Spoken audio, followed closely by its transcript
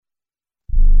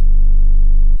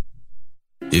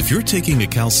If you're taking a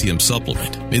calcium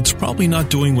supplement, it's probably not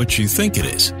doing what you think it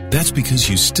is. That's because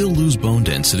you still lose bone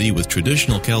density with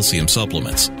traditional calcium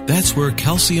supplements. That's where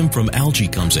calcium from algae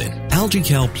comes in.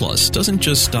 AlgaeCal Plus doesn't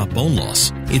just stop bone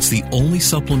loss. It's the only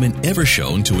supplement ever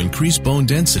shown to increase bone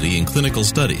density in clinical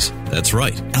studies. That's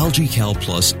right. AlgaeCal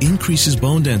Plus increases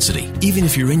bone density, even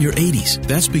if you're in your 80s.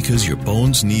 That's because your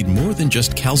bones need more than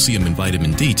just calcium and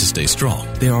vitamin D to stay strong.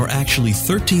 There are actually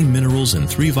 13 minerals and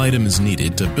 3 vitamins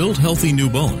needed to build healthy new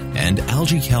bone. And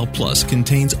AlgaeCal Plus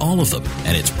contains all of them,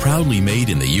 and it's proudly made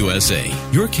in the USA.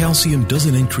 Your calcium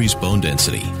doesn't increase bone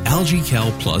density.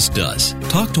 AlgaeCal Plus does.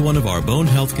 Talk to one of our bone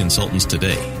health consultants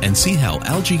today and see how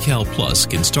AlgaeCal Plus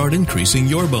can start increasing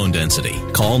your bone density.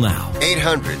 Call now.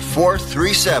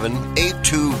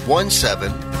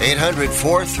 800-437-8217.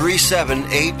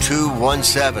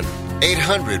 800-437-8217.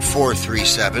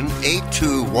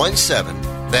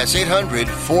 800-437-8217. That's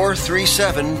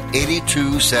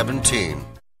 800-437-8217.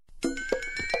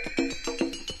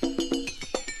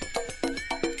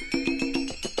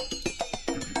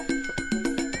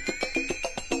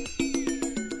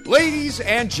 Ladies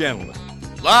and gentlemen,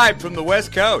 live from the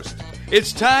West Coast,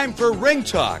 it's time for Ring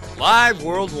Talk Live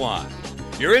Worldwide.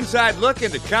 Your inside look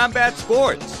into combat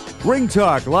sports. Ring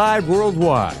Talk Live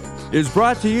Worldwide is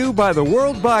brought to you by the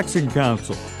World Boxing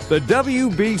Council, the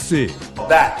WBC.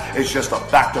 That is just a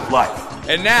fact of life.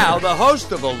 And now, the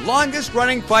host of the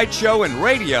longest-running fight show in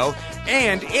radio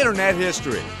and internet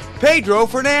history, Pedro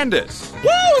Fernandez. Woo,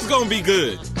 it's gonna be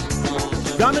good.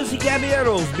 Damas y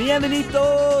caballeros,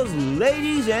 bienvenidos,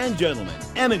 ladies and gentlemen.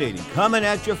 Coming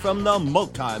at you from the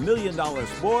multi-million-dollar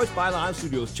Sports Byline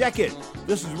Studios. Check it.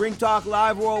 This is Ring Talk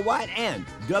Live Worldwide and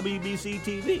WBC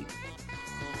TV.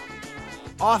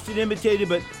 Often imitated,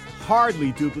 but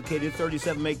hardly duplicated.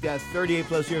 37 make that 38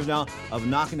 plus years now of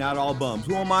knocking out all bums.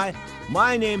 Who am I?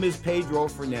 My name is Pedro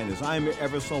Fernandez. I am your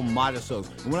ever so modest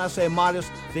host. And when I say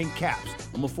modest, think caps.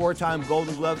 I'm a 4-time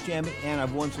Golden Glove champion, and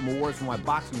I've won some awards for my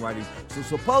boxing writing. So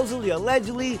supposedly,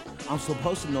 allegedly, I'm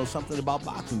supposed to know something about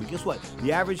boxing. But guess what?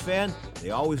 The average fan,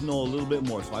 they always know a little bit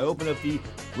more. So I open up the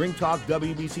Ring Talk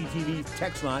WBC TV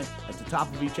text line at the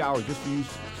top of each hour just for you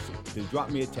to drop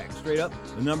me a text. Straight up,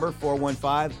 the number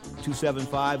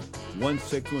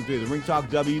 415-275-1613. The Ring Talk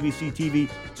WBC TV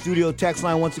studio text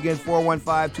line, once again,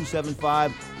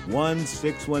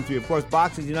 415-275-1613. Of course,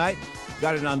 boxing tonight,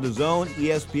 got it on the Zone,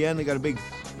 ESPN. They got a big,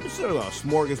 sort of a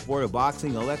smorgasbord of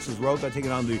boxing. Alexis Roca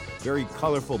taking on the very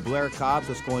colorful Blair Cobbs.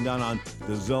 That's going down on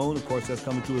the Zone. Of course, that's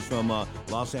coming to us from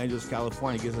Los Angeles,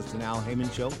 California. Gives us an Al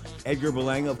Heyman show. Edgar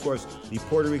Berlanga, of course, the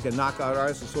Puerto Rican knockout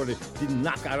artist, who sort of didn't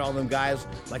knock out all them guys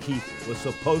like he was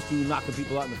supposed to, knocking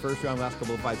people out in the first round. Last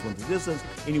couple of fights went the distance.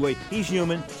 Anyway, he's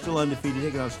human, still undefeated,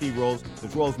 taking on Steve Rolls.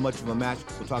 Is Rolls much of a match?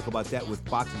 We'll talk about that with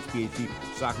boxing's PHD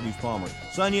Socrates Palmer.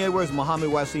 Sonny Edwards,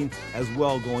 Muhammad Wasim as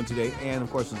well going today. And,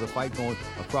 of course, there's a fight going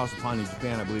across the pond in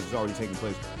Japan. I believe it's already taking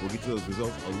place. We'll get to those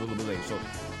results a little bit later. So,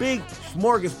 big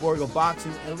smorgasbord of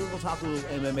boxing, and we'll talk a little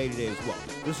MMA today as well.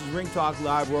 This is Ring Talk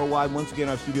Live Worldwide. Once again,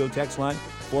 our studio text line,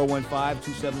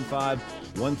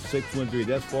 415-275-1613.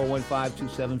 That's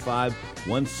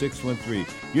 415-275-1613.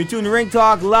 You're tuned to Ring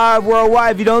Talk Live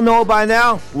Worldwide. If you don't know it by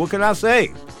now, what can I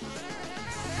say?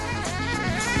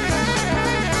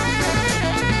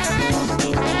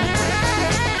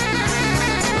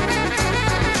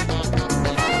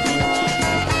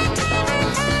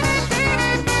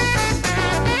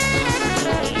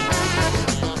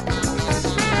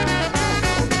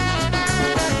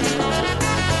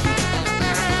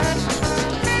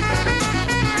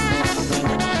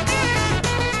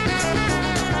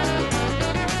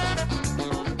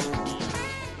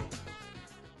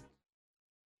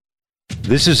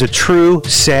 This is a true,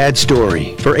 sad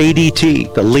story for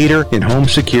ADT, the leader in home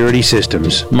security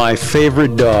systems. My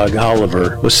favorite dog,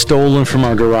 Oliver, was stolen from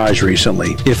our garage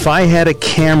recently. If I had a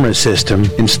camera system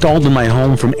installed in my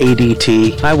home from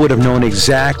ADT, I would have known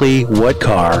exactly what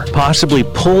car possibly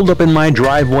pulled up in my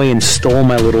driveway and stole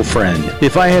my little friend.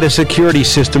 If I had a security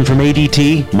system from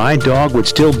ADT, my dog would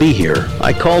still be here.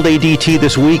 I called ADT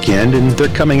this weekend, and they're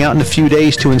coming out in a few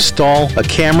days to install a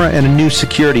camera and a new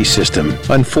security system.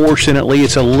 Unfortunately,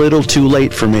 it's a little too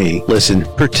late for me. Listen,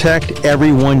 protect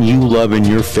everyone you love in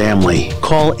your family.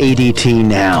 Call ADT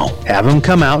now. Have them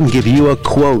come out and give you a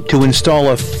quote to install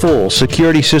a full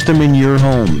security system in your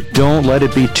home. Don't let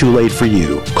it be too late for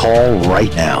you. Call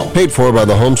right now. Paid for by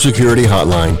the Home Security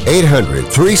Hotline.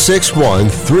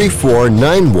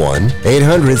 800-361-3491.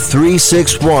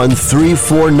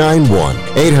 800-361-3491.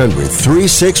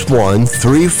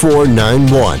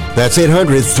 800-361-3491. That's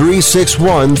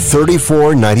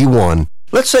 800-361-3491.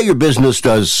 Let's say your business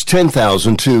does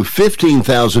 $10,000 to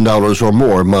 $15,000 or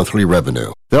more monthly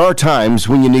revenue. There are times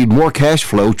when you need more cash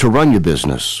flow to run your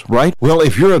business, right? Well,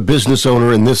 if you're a business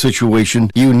owner in this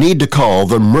situation, you need to call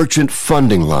the Merchant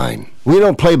Funding Line. We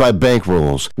don't play by bank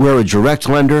rules. We're a direct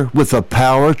lender with the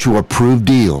power to approve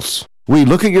deals. We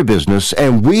look at your business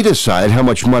and we decide how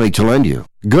much money to lend you.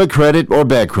 Good credit or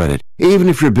bad credit, even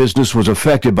if your business was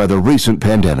affected by the recent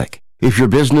pandemic. If your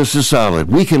business is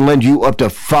solid, we can lend you up to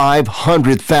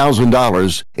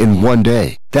 $500,000 in one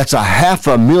day. That's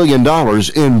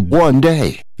 $500,000 in one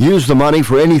day. Use the money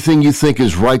for anything you think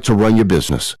is right to run your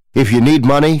business. If you need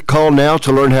money, call now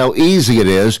to learn how easy it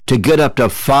is to get up to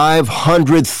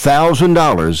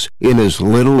 $500,000 in as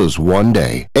little as one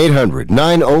day.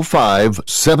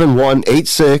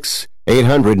 800-905-7186.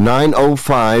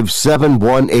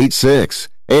 800-905-7186.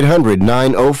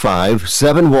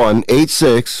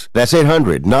 800-905-7186. That's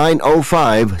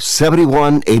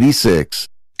 800-905-7186.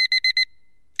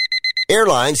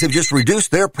 Airlines have just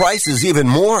reduced their prices even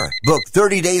more. Book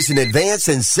 30 days in advance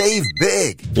and save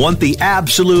big. Want the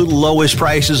absolute lowest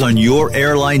prices on your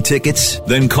airline tickets?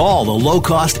 Then call the Low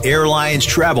Cost Airlines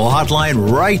Travel Hotline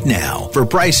right now for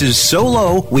prices so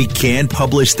low we can't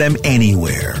publish them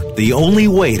anywhere. The only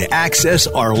way to access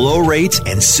our low rates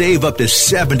and save up to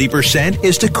 70%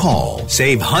 is to call.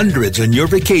 Save hundreds on your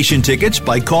vacation tickets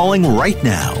by calling right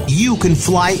now. You can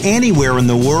fly anywhere in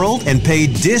the world and pay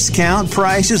discount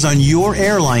prices on your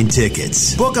airline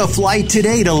tickets. Book a flight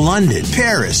today to London,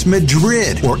 Paris,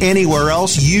 Madrid, or anywhere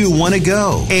else you want to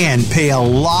go. And pay a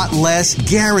lot less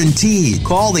guaranteed.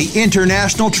 Call the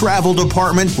International Travel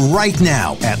Department right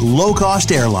now at Low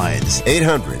Cost Airlines.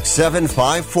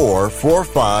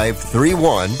 800-754-4531.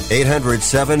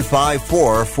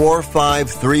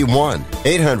 800-754-4531.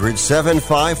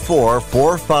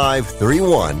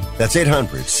 800-754-4531. That's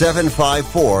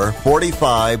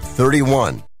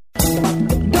 800-754-4531.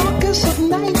 Of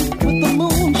night with the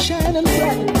moon shining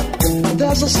bright.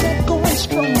 There's a set going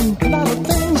strong, a lot of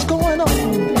things going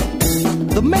on.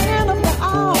 The man of the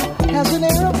hour has an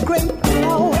air of great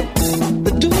power.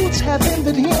 The dudes have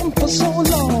envied him for so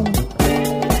long.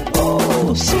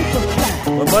 Oh,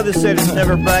 Superfly. My mother said it's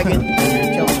never bragging. You're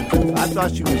telling the truth. I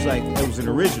thought she was like, it was an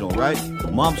original, right?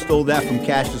 Mom stole that from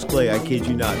Cassius Clay. I kid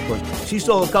you not. Of course, she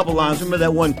stole a couple lines. Remember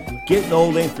that one, "Getting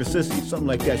Old Ain't for Sissies," something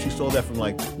like that. She stole that from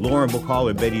like Lauren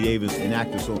Bacall or Betty Davis, an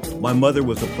actor. So my mother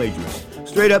was a plagiarist.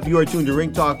 Straight up, you are tuned to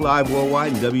Ring Talk Live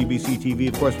Worldwide and WBC TV.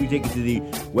 Of course, we take it to the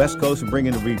West Coast and bring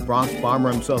in the Bronx Bomber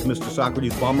himself, Mr.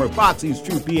 Socrates Palmer, boxing's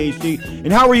true PhD.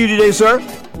 And how are you today, sir?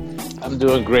 I'm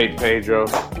doing great, Pedro.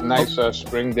 Nice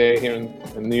spring day here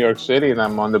in New York City, and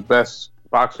I'm on the best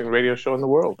boxing radio show in the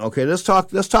world. Okay, let's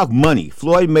talk money.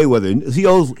 Floyd Mayweather, he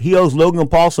owes Logan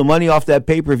Paul some money off that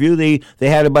pay-per-view they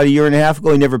had about a year and a half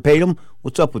ago. He never paid him.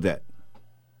 What's up with that?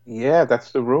 Yeah,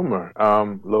 that's the rumor.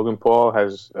 Logan Paul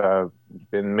has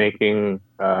been making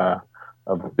a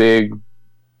big,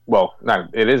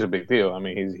 it is a big deal. I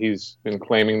mean, he's been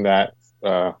claiming that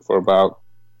for about,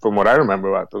 from what I remember,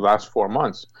 about the last 4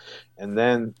 months. And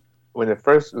then when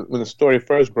the story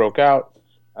first broke out,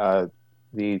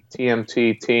 the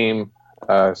TMT team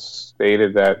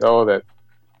stated that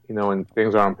when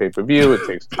things are on pay-per-view, it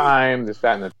takes time, this,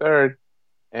 that, and the third,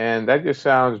 and that just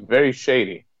sounds very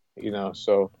shady.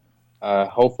 So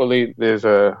hopefully there's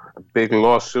a big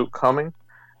lawsuit coming,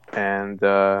 and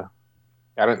Floyd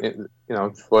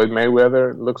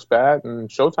Mayweather looks bad and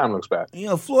Showtime looks bad.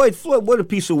 Floyd, what a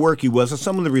piece of work he was. And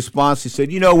some of the response, he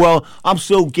said, well, I'm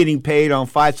still getting paid on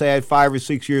fights I had 5 or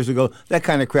 6 years ago. That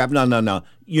kind of crap. No.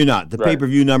 You're not. The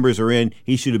pay-per-view numbers are in.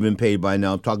 He should have been paid by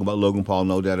now. I'm talking about Logan Paul,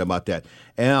 no doubt about that.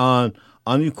 And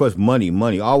on of course,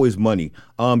 money, always money.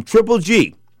 Triple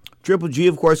G,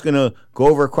 of course, going to go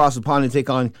over across the pond and take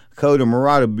on Kota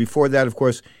Murata. Before that, of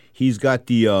course, he's got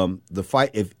the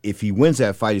fight. If he wins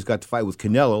that fight, he's got the fight with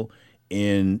Canelo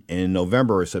in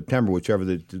November or September, whichever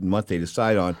the month they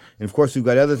decide on. And, of course, we've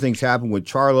got other things happen with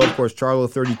Charlo. Of course, Charlo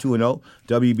 32-0,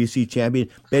 WBC champion.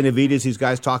 Benavidez, these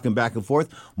guys talking back and forth.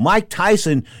 Mike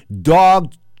Tyson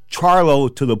dogged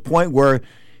Charlo to the point where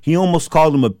he almost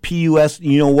called him a PUS.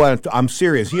 You know what? I'm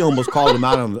serious. He almost called him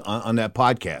out on that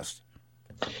podcast.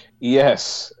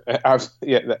 Yes.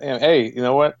 Hey, you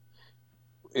know what?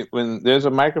 When there's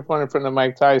a microphone in front of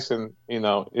Mike Tyson,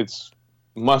 it's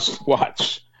must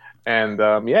watch. And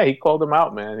he called him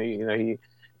out, man. He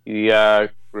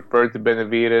referred to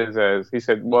Benavidez as, he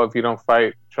said, well, if you don't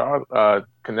fight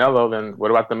Canelo, then what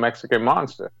about the Mexican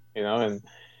monster? And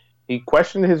he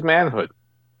questioned his manhood.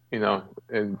 And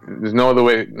there's no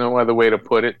other way to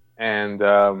put it. And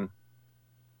I'm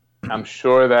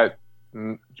sure that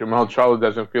Jermell Charlo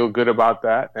doesn't feel good about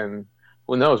that. And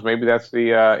who knows? Maybe that's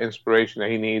the inspiration that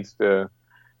he needs to,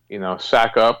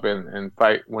 sack up and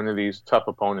fight one of these tough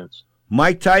opponents.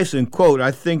 Mike Tyson, quote,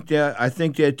 I think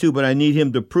that too, but I need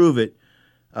him to prove it.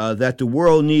 That the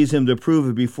world needs him to prove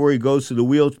it before he goes to the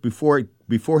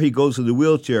before he goes to the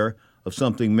wheelchair of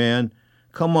something, man.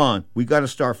 Come on, we got to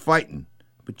start fighting.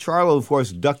 But Charlo, of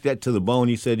course, ducked that to the bone.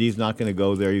 He said he's not going to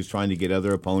go there. He's trying to get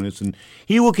other opponents. And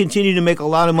he will continue to make a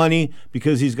lot of money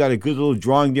because he's got a good little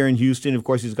drawing there in Houston. Of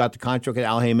course, he's got the contract at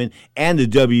Al Heyman and the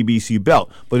WBC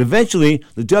belt. But eventually,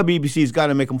 the WBC's got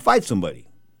to make him fight somebody.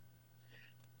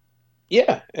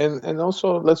 Yeah, and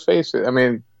also, let's face it, I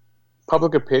mean,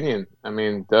 public opinion,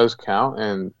 does count.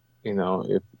 And,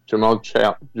 if Jamal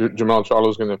Charlo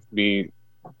is going to be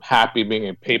happy being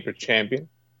a paper champion,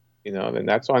 then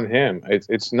that's on him.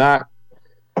 It's not.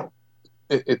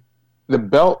 The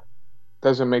belt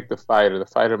doesn't make the fighter. The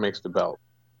fighter makes the belt.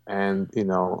 And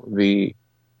the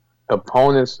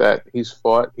opponents that he's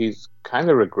fought, he's kind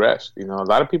of regressed. A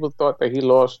lot of people thought that he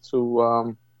lost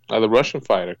to the Russian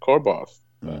fighter Korbov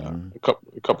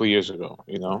a couple of years ago.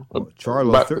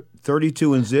 Charlo,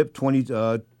 32 and zip,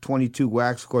 22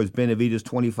 wax. Of course, Benavidez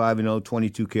 25-0,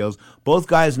 22 kills. Both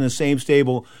guys in the same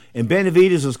stable, and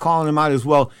Benavidez is calling him out as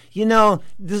well.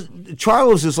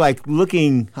 Charlo's is like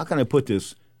looking. How can I put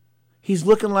this? He's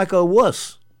looking like a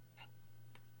wuss.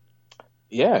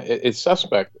 Yeah, it's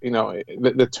suspect.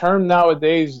 The term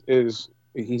nowadays is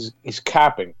he's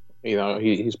capping.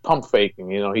 He's pump faking.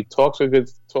 He talks a good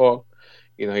talk.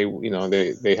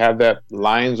 They have that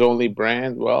Lions only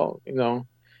brand. Well,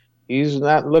 he's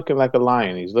not looking like a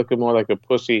lion. He's looking more like a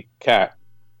pussy cat.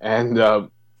 And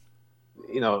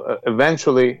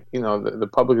eventually, the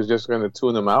public is just going to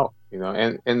tune him out.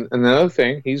 And another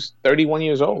thing, he's 31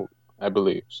 years old, I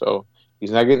believe. So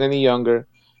he's not getting any younger.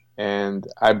 And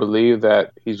I believe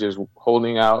that he's just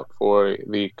holding out for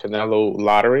the Canelo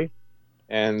lottery.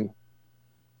 And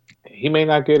he may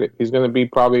not get it. He's going to be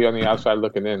probably on the outside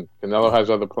looking in. Canelo has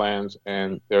other plans,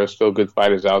 and there are still good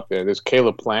fighters out there. There's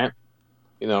Caleb Plant,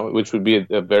 which would be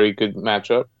a very good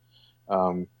matchup.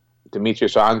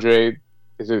 Demetrius Andrade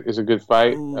is a good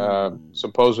fight.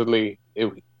 Supposedly,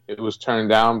 it was turned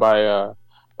down by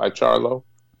Charlo.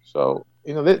 So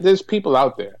there's people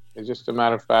out there. It's just a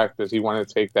matter of fact, does he want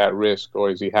to take that risk, or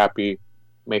is he happy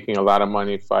making a lot of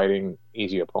money fighting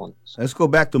easy opponents? Let's go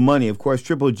back to money. Of course,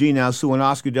 Triple G now suing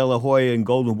Oscar De La Hoya and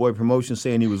Golden Boy Promotions,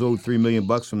 saying he was owed $3 million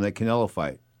from that Canelo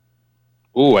fight.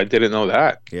 Ooh, I didn't know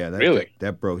that. Yeah, really?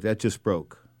 That broke. That just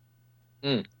broke.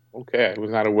 Okay, I was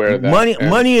not aware of that.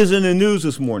 Money is in the news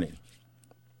this morning.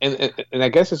 And I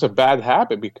guess it's a bad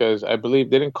habit because I believe,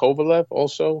 didn't Kovalev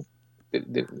also,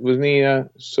 wasn't he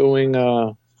suing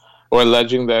or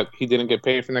alleging that he didn't get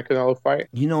paid from that Canelo fight?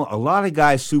 A lot of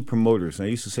guys sue promoters. And I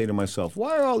used to say to myself,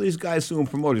 why are all these guys suing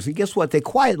promoters? And guess what? They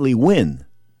quietly win.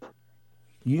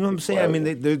 You know what I'm saying?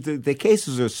 The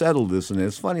cases are settled, this and that.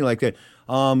 It's funny like that.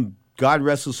 God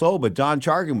rest his soul, but Don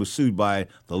Chargan was sued by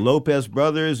the Lopez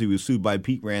brothers. He was sued by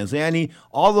Pete Ranzani.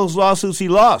 All those lawsuits he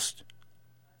lost.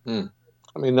 No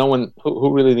one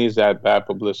who really needs that bad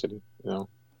publicity, Well,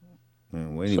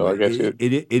 anyway, so I guess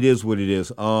it is what it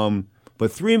is. But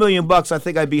 $3 million, I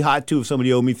think I'd be hot too if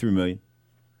somebody owed me $3 million.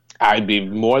 I'd be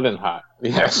more than hot.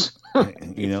 Yes.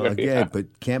 Again,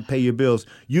 but can't pay your bills.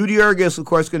 Yordi Ugas, of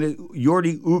course,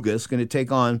 going to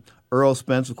take on Earl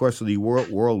Spence, of course, for the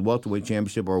World Welterweight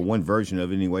Championship, or one version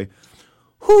of it anyway.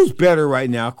 Who's better right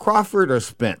now, Crawford or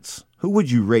Spence? Who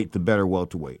would you rate the better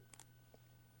welterweight?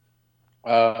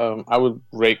 I would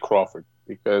rate Crawford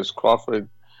because Crawford,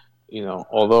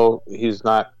 although he's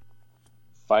not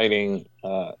fighting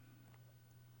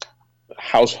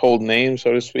household names,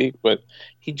 so to speak, but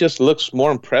he just looks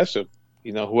more impressive,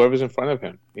 whoever's in front of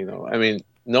him.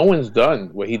 No one's done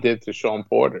what he did to Sean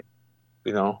Porter.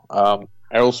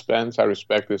 Errol Spence, I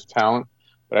respect his talent,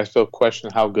 but I still question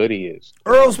how good he is.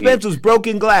 Earl Spence was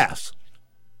broken glass.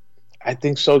 I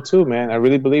think so too, man. I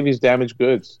really believe he's damaged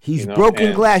goods. He's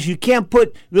broken glass. You can't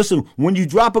listen, when you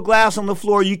drop a glass on the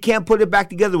floor, you can't put it back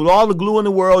together with all the glue in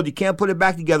the world. You can't put it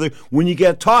back together. When you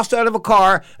get tossed out of a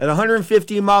car at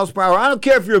 115 miles per hour, I don't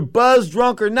care if you're buzzed,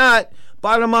 drunk, or not,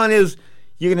 bottom line is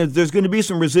there's going to be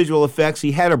some residual effects.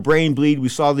 He had a brain bleed. We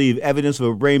saw the evidence of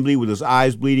a brain bleed with his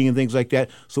eyes bleeding and things like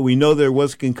that. So we know there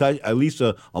was concussion, at least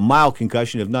a mild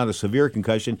concussion, if not a severe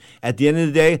concussion. At the end of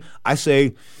the day, I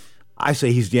say I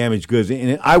say he's damaged goods,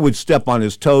 and I would step on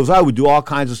his toes. I would do all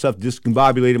kinds of stuff,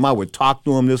 discombobulate him. I would talk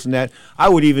to him, this and that. I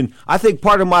think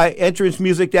part of my entrance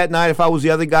music that night, if I was the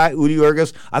other guy, Udi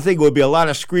Urgas, I think it would be a lot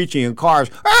of screeching in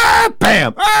cars. Ah,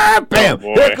 bam! Ah, bam!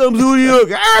 Oh, here comes Udi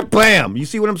Urgas! Ah, bam! You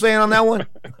see what I'm saying on that one?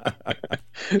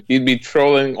 You'd be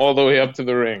trolling all the way up to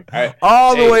the ring.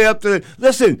 The way up to the...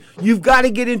 Listen, you've got to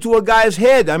get into a guy's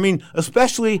head. I mean,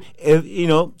 especially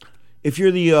if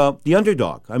you're the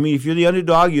underdog. I mean, if you're the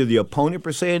underdog, you're the opponent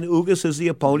per se, and Ugas is the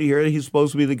opponent here. He's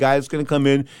supposed to be the guy that's going to come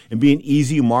in and be an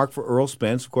easy mark for Earl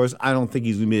Spence. Of course, I don't think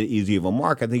he's going to be easy of a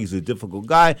mark. I think he's a difficult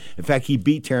guy. In fact, he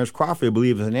beat Terrence Crawford, I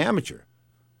believe, as an amateur.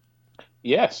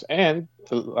 Yes, and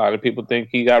a lot of people think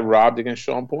he got robbed against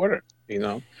Sean Porter.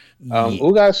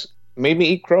 Ugas made me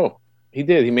eat crow. He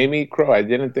did. He made me eat crow. I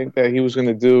didn't think that he was going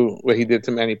to do what he did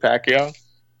to Manny Pacquiao,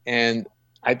 and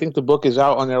I think the book is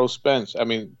out on Errol Spence. I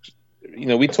mean,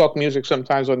 we talk music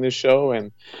sometimes on this show,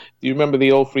 and do you remember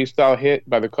the old freestyle hit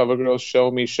by the Cover Girls,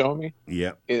 "Show Me, Show Me"?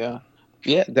 Yeah.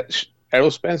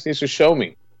 Errol Spence needs to show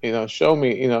me,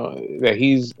 that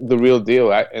he's the real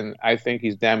deal. I think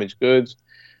he's damaged goods.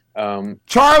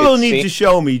 Charlo needs to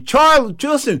show me.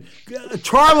 Listen,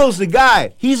 Charlo's the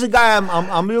guy. He's the guy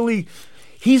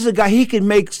he's a guy, he can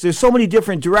make, there's so many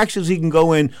different directions he can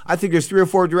go in. I think there's 3 or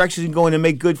 4 directions he can go in and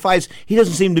make good fights. He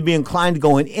doesn't seem to be inclined to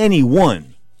go in any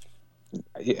one.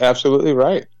 Absolutely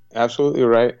right. Absolutely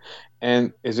right.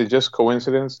 And is it just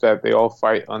coincidence that they all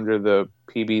fight under the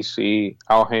PBC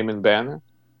Al Heyman banner?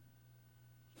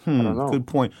 I don't know. Good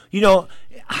point.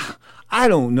 I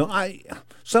don't know.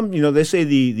 They say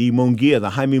the Munguia, the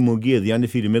Jaime Munguia, the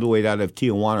undefeated middleweight out of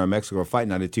Tijuana, Mexico, are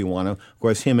fighting out of Tijuana. Of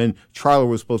course, him and Charlo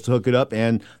were supposed to hook it up,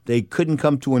 and they couldn't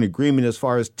come to an agreement as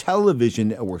far as television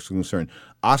networks are concerned.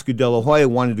 Oscar De La Hoya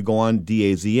wanted to go on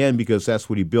DAZN because that's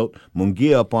what he built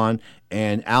Munguia upon,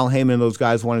 and Al Heyman and those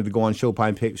guys wanted to go on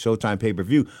Showtime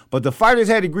pay-per-view. But the fighters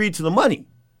had agreed to the money.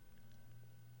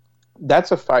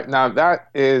 That's a fight. Now, that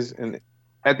is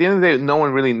at the end of the day, no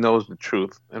one really knows the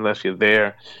truth unless you're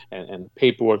there and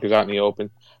paperwork is out in the open.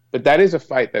 But that is a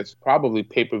fight that's probably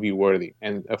pay-per-view worthy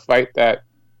and a fight that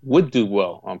would do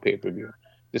well on pay-per-view.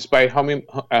 Despite Jaime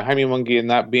Munguia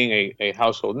not being a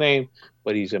household name,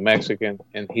 but he's a Mexican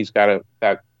and he's got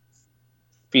that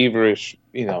feverish,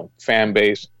 fan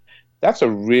base. That's a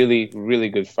really, really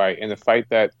good fight, and a fight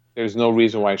that there's no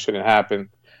reason why it shouldn't happen.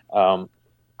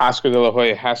 Oscar De La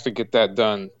Hoya has to get that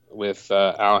done with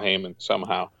Al Heyman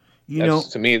somehow.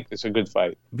 To me, it's a good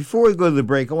fight. Before we go to the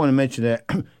break, I want to mention that,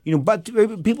 but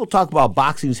people talk about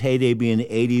boxing's heyday being the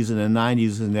 80s and the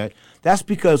 90s and that. That's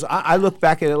because I looked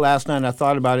back at it last night and I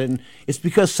thought about it, and it's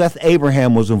because Seth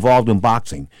Abraham was involved in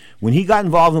boxing. When he got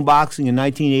involved in boxing in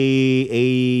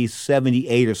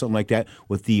 1978 or something like that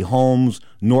with the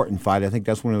Holmes-Norton fight, I think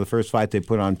that's one of the first fights they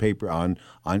put on paper on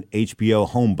HBO,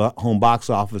 home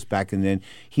box office back then.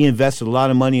 He invested a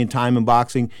lot of money and time in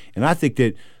boxing, and I think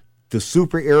that the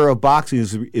super era of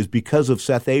boxing is because of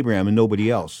Seth Abraham and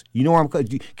nobody else. You know where can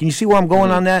you see where I'm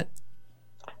going on that?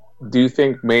 Do you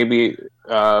think maybe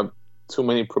too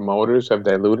many promoters have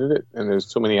diluted it, and there's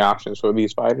too many options for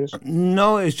these fighters?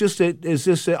 No, it's just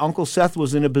that Uncle Seth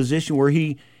was in a position where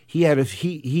he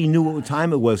knew what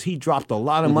time it was. He dropped a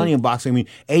lot of money in boxing. I mean,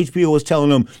 HBO was telling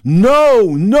him, no,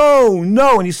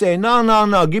 and he's saying,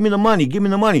 no, give me the money.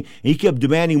 And he kept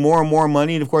demanding more and more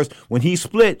money. And, of course, when he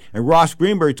split and Ross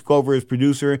Greenberg took over as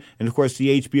producer and, of course,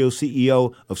 the HBO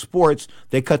CEO of sports,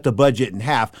 they cut the budget in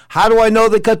half. How do I know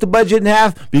they cut the budget in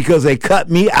half? Because they cut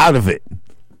me out of it.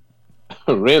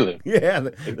 Really? Yeah,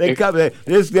 they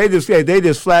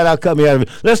just flat out cut me out of it.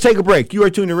 Let's take a break. You are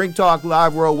tuned to Ring Talk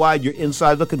Live Worldwide. You're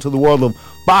inside looking to the world of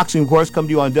boxing, of course. Come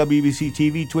to you on WBC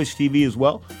TV, Twitch TV as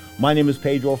well. My name is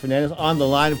Pedro Fernandez. On the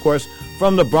line, of course,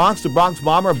 from the Bronx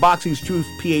Bomber, Boxing's Truth,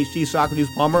 PHD Socrates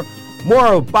Palmer. More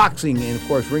of boxing and, of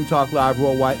course, Ring Talk Live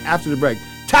Worldwide after the break.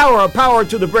 Tower of Power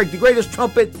to the break. The greatest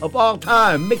trumpet of all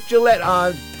time. Mick Gillette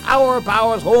on Tower of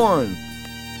Power's horn.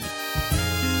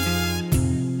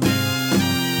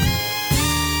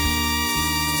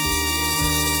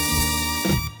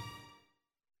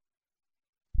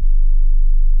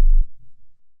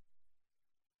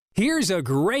 Here's a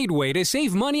great way to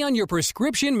save money on your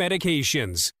prescription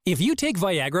medications. If you take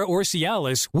Viagra or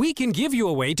Cialis, we can give you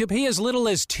a way to pay as little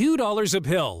as $2 a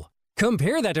pill.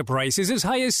 Compare that to prices as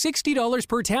high as $60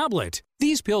 per tablet.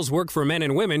 These pills work for men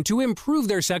and women to improve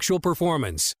their sexual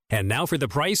performance. And now for the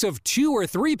price of 2 or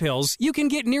 3 pills, you can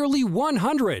get nearly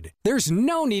 100. There's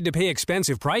no need to pay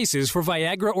expensive prices for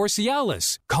Viagra or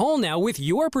Cialis. Call now with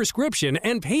your prescription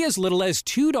and pay as little as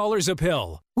 $2 a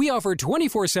pill. We offer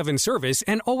 24/7 service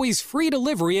and always free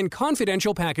delivery and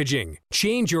confidential packaging.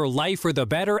 Change your life for the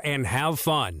better and have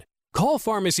fun. Call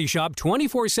Pharmacy Shop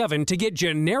 24/7 to get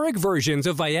generic versions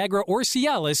of Viagra or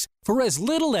Cialis for as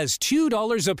little as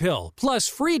 $2 a pill, plus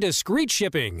free discreet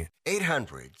shipping.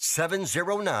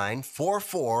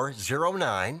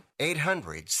 800-709-4409.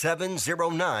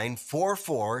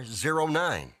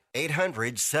 800-709-4409.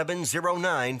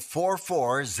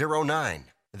 800-709-4409.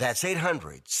 That's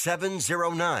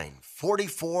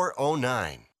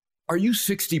 800-709-4409. Are you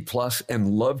 60 plus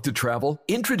and love to travel?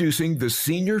 Introducing the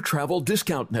Senior Travel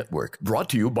Discount Network, brought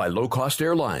to you by Low Cost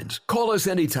Airlines. Call us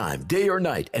anytime, day or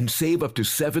night, and save up to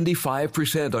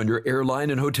 75% on your airline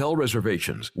and hotel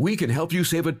reservations. We can help you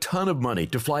save a ton of money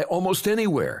to fly almost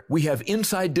anywhere. We have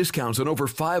inside discounts on over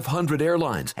 500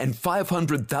 airlines and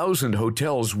 500,000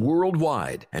 hotels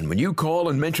worldwide. And when you call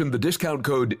and mention the discount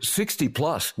code 60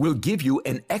 plus, we'll give you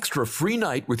an extra free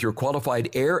night with your qualified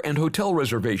air and hotel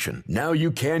reservation. Now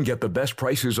you can get the best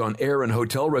prices on air and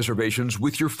hotel reservations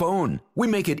with your phone. We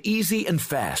make it easy and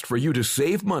fast for you to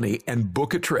save money and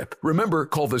book a trip. Remember,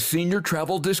 call the Senior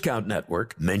Travel Discount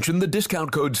Network. Mention the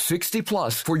discount code 60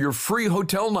 plus for your free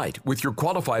hotel night with your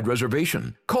qualified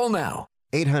reservation. Call now.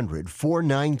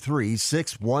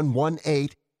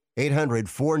 800-493-6118.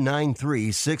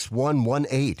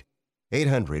 800-493-6118.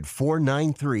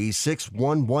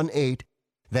 800-493-6118.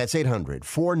 That's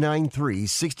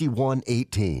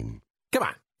 800-493-6118. Come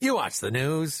on, you watch the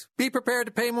news. Be prepared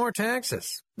to pay more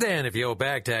taxes. Then if you owe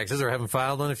back taxes or haven't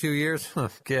filed in a few years,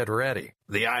 get ready.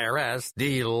 The IRS,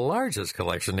 the largest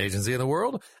collection agency in the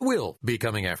world, will be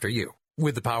coming after you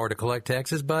with the power to collect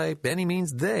taxes by any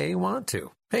means they want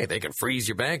to. Hey, they can freeze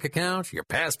your bank account, your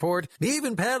passport,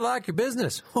 even padlock your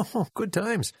business. Oh, good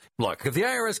times. Look, if the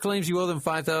IRS claims you owe them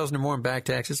 $5,000 or more in back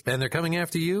taxes and they're coming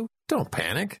after you, don't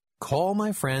panic. Call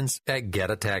my friends at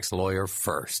Get a Tax Lawyer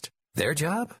first. Their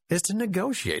job is to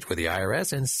negotiate with the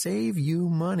IRS and save you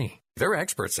money. They're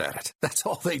experts at it. That's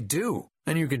all they do.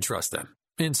 And you can trust them.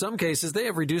 In some cases, they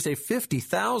have reduced a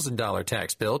 $50,000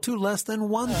 tax bill to less than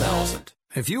 $1,000.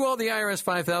 If you owe the IRS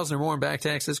 $5,000 or more in back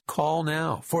taxes, call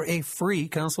now for a free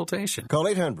consultation. Call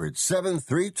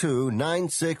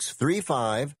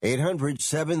 800-732-9635.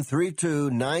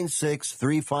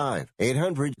 800-732-9635.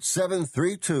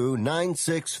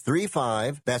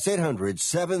 800-732-9635. That's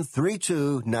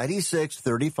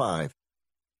 800-732-9635.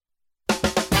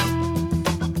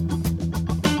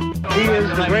 He is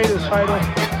the greatest fighter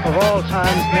of all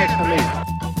times next to me.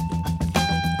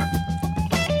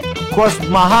 Of course,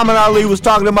 Muhammad Ali was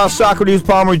talking about Socrates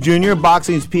Palmer Jr.,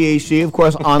 boxing's PhD, of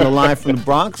course, on the line from the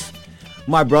Bronx.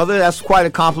 My brother, that's quite a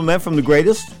compliment from the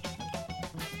greatest.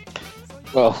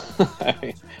 Well,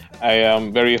 I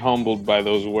am very humbled by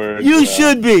those words. You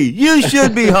should be. You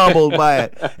should be humbled by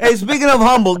it. Hey, speaking of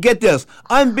humble, get this.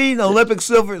 Unbeaten Olympic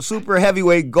super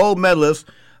heavyweight gold medalist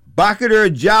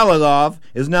Bakhtir Jalilov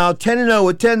is now 10-0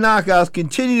 with 10 knockouts,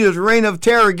 continued his reign of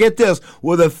terror, get this,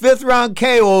 with a fifth-round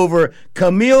KO over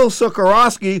Kamil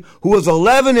Sukarovsky, who was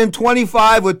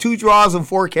 11-25 with 2 draws and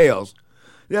 4 KOs.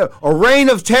 Yeah, a reign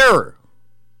of terror.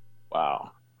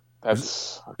 Wow.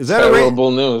 That's is that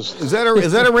terrible news. Is that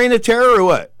a reign of terror or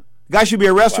what? The guy should be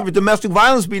arrested for domestic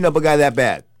violence beating up a guy that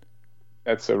bad.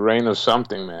 That's a reign of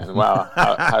something, man. Wow.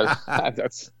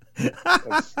 That's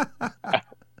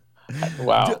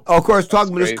wow. Of course,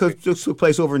 talking about this took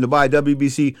place over in Dubai.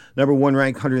 WBC number 1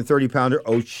 ranked 130-pounder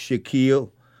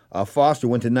Shaquille Foster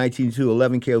went to 19-2,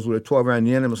 11 KOs with a 12-round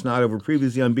unanimous nod over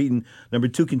previously unbeaten number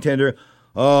 2 contender.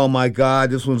 Oh, my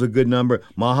God, this one's a good number.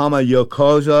 Muhammad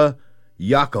Yakovov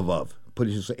put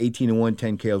it just 18-1,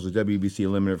 10 KOs with WBC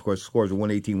eliminator. Of course, scores are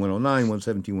 118-109,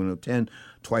 117-110.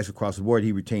 Twice across the board,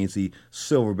 he retains the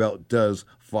silver belt, does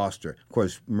Foster. Of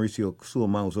course, Mauricio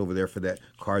Sulaiman was over there for that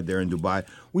card there in Dubai.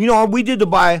 Well, you know, we did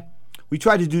Dubai. We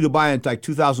tried to do Dubai in like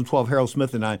 2012, Harold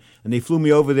Smith and I, and they flew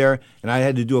me over there, and I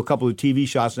had to do a couple of TV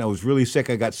shots, and I was really sick.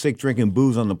 I got sick drinking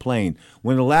booze on the plane.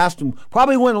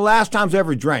 Probably one of the last times I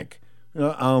ever drank.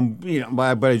 But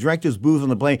I drank this booze on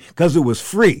the plane because it was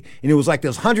free, and it was like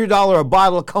this $100 a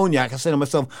bottle of cognac. I said to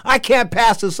myself, I can't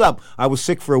pass this up. I was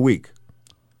sick for a week.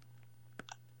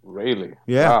 Really?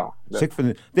 Yeah. Wow. Sick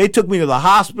for they took me to the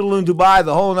hospital in Dubai,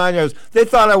 the whole 9 yards. They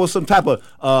thought I was some type of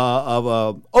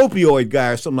opioid guy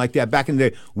or something like that back in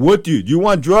the day. What do you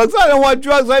want drugs? I don't want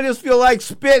drugs. I just feel like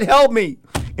spit. Help me.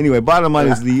 Anyway, bottom line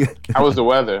is how was the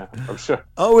weather? I'm sure.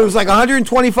 Oh, it was like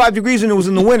 125 degrees, and it was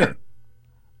in the winter.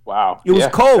 Wow. It was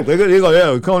cold. They go,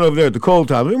 yeah, we're going over there at the cold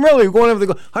time. Really, we're going over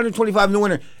there, 125 in the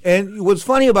winter. And what's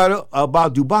funny about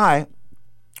Dubai,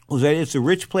 It's a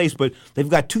rich place, but they've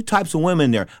got two types of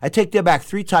women there. I take that back,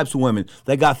 three types of women.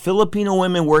 They got Filipino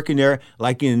women working there,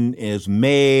 like as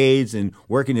maids and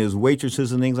working as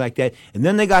waitresses and things like that. And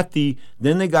then they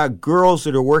got girls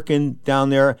that are working down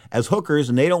there as hookers,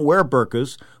 and they don't wear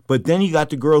burqas. But then you got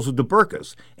the girls with the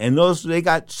burqas, and they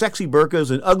got sexy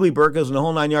burqas and ugly burqas and the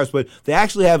whole 9 yards. But they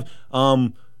actually have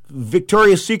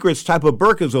Victoria's Secrets type of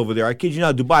burqas over there. I kid you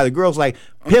not, Dubai. The girls like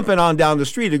pimping on down the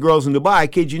street. The girls in Dubai, I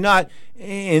kid you not,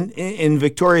 in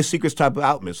Victoria's Secrets type of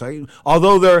outfits.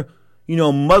 Although they're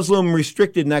Muslim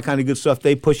restricted and that kind of good stuff,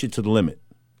 they push it to the limit.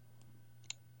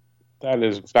 That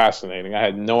is fascinating. I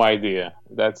had no idea.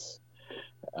 That's,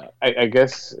 I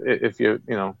guess, if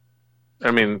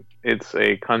it's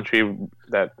a country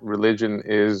that religion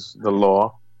is the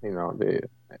law,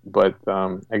 but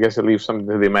I guess it leaves something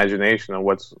to the imagination of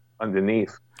what's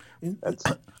underneath.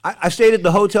 I stayed at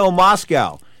the Hotel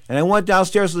Moscow, and I went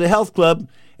downstairs to the health club,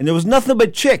 and there was nothing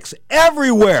but chicks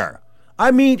everywhere. I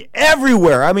mean,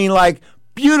 everywhere. I mean, like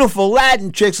beautiful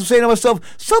Latin chicks. I'm saying to myself,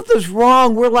 something's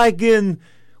wrong. We're like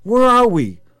where are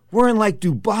we? We're in like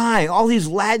Dubai. All these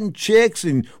Latin chicks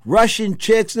and Russian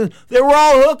chicks, and they were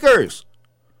all hookers.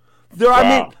 I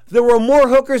mean, there were more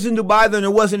hookers in Dubai than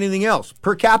there was anything else.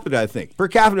 Per capita, I think.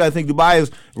 Dubai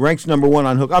ranks number one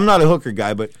on hook. I'm not a hooker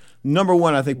guy, but number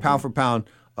one, I think, pound for pound,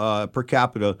 per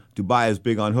capita, Dubai is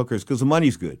big on hookers because the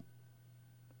money's good.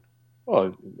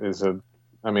 Well, it's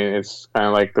kind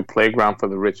of like the playground for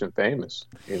the rich and famous,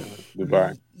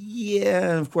 Dubai.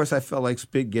 Yeah, and of course, I felt like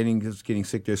getting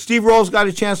sick there. Steve Rolls got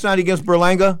a chance tonight against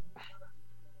Berlanga?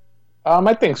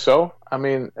 I think so. I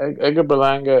mean, Edgar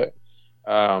Berlanga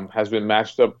has been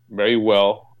matched up very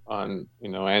well on,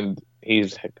 and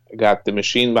he's got the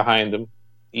machine behind him,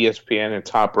 ESPN and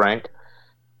Top Rank,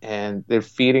 and they're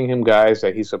feeding him guys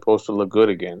that he's supposed to look good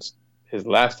against. His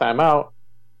last time out,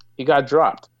 he got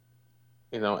dropped,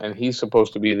 and he's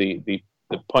supposed to be the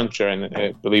puncher, and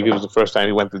I believe it was the first time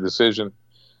he went to decision.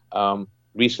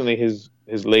 Recently, his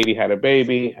lady had a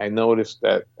baby. I noticed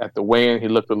that at the weigh-in, he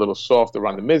looked a little soft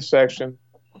around the midsection.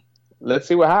 Let's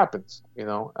see what happens.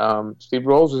 Steve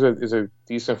Rolls is a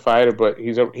decent fighter, but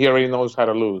he already knows how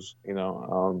to lose.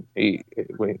 The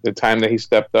time that he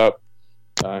stepped up,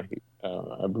 I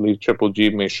believe Triple G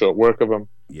made short work of him.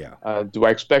 Yeah. Do I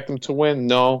expect him to win?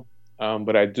 No,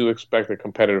 but I do expect a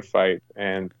competitive fight,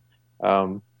 and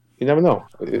you never know.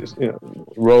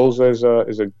 Rolls is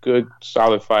a good,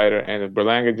 solid fighter, and if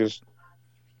Berlanga just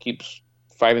keeps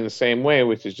fighting the same way,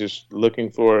 which is just looking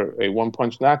for a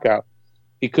one-punch knockout,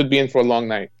 he could be in for a long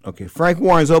night. Okay. Frank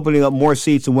Warren's opening up more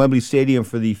seats in Wembley Stadium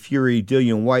for the Fury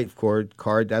Dillian White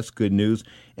card. That's good news.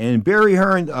 And Barry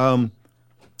Hearn,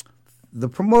 the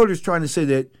promoter's trying to say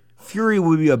that Fury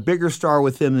would be a bigger star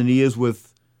with him than he is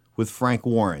with Frank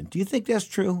Warren. Do you think that's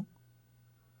true?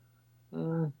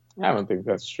 I don't think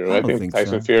that's true. I think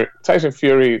Tyson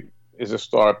Fury is a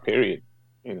star, period.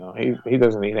 He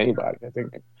doesn't need anybody.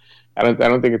 I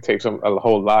don't think it takes a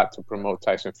whole lot to promote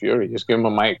Tyson Fury. Just give him a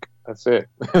mic. That's it.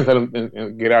 Let him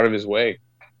and get out of his way.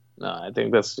 No, I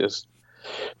think that's just.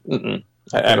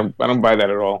 I don't buy that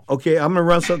at all. Okay, I'm gonna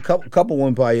run some couple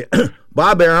one by you.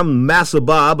 Bob Arum, Massa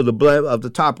Bob of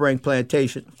the Top Rank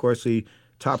Plantation. Of course, the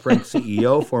Top Rank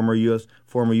CEO, former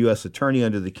U.S. attorney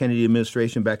under the Kennedy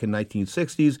administration back in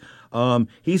 1960s.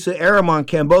 He said Arum on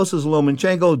Kambosos,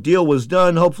 Lomachenko, deal was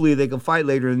done. Hopefully they can fight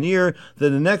later in the year.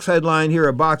 Then the next headline here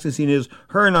at Boxing Scene is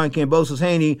Hearn on Kambosos,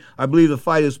 Haney. I believe the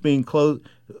fight is being closed.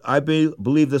 I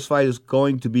believe this fight is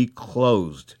going to be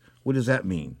closed. What does that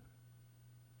mean?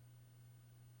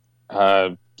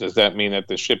 Does that mean that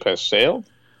the ship has sailed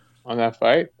on that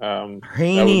fight?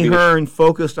 Haney Hearn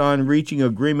focused on reaching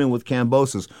agreement with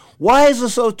Kambosos. Why is it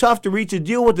so tough to reach a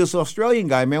deal with this Australian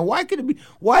guy, man? Why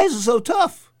is it so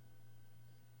tough?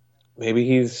 Maybe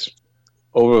he's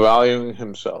overvaluing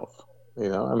himself.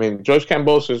 George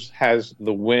Kambosos has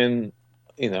the win,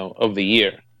 of the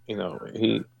year.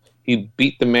 He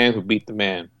beat the man who beat the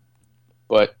man.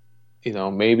 But,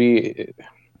 maybe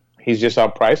he's just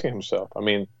outpricing himself.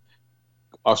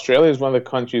 Australia is one of the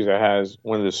countries that has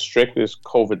one of the strictest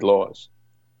COVID laws.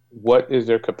 What is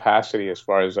their capacity as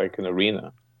far as like an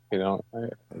arena? He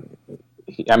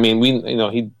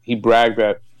bragged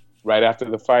that right after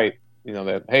the fight,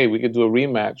 that, hey, we could do a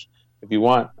rematch if you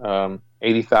want.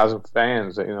 80,000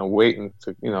 fans, waiting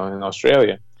to, in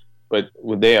Australia. But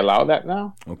would they allow that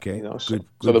now? Okay. So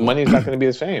the money is not going to be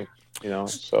the same.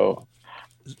 So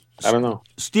I don't know.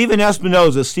 Stephen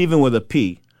Espinoza, Stephen with a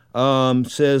P,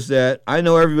 says that I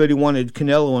know everybody wanted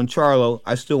Canelo and Charlo.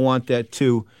 I still want that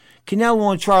too.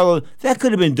 Canelo and Charlo, that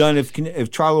could have been done if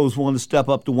Charlo was willing to step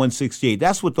up to 168.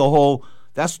 That's what the whole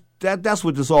That's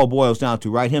what this all boils down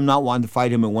to, right? Him not wanting to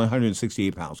fight him at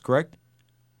 168 pounds, correct?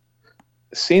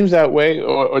 Seems that way.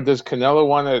 Or does Canelo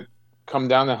want to come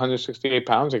down to 168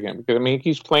 pounds again? Because, I mean, he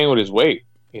keeps playing with his weight,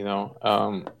 you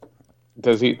know.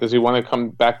 Does he want to come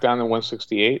back down to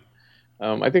 168?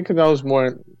 I think Canelo's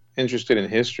more interested in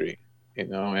history, you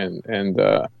know, and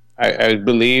I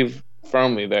believe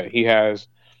firmly that he has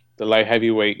the light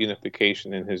heavyweight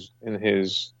unification in his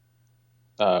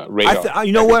radar.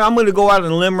 You know what? I'm going to go out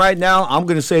on a limb right now. I'm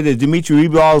going to say that Dimitri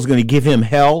Bivol is going to give him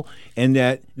hell, and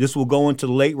that this will go into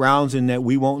the late rounds, and that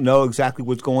we won't know exactly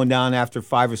what's going down after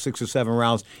 5 or 6 or 7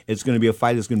 rounds. It's going to be a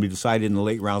fight that's going to be decided in the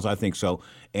late rounds. I think so.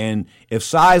 And if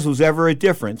size was ever a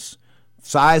difference,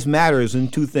 size matters in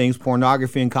 2 things: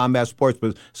 pornography and combat sports.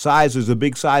 But size is a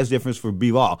big size difference for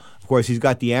Bivol. Of course, he's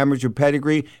got the amateur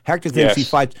pedigree. Hector thinks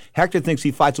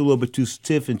he fights a little bit too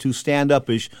stiff and too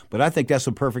stand-up-ish. But I think that's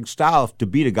a perfect style to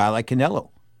beat a guy like Canelo.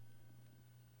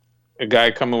 A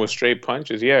guy coming with straight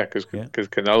punches, because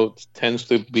Canelo tends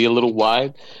to be a little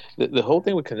wide. The whole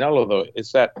thing with Canelo, though,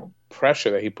 is that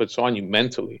pressure that he puts on you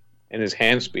mentally and his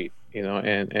hand speed. You know,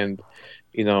 and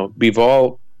you know,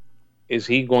 Bivol. Is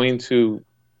he going to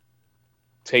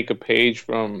take a page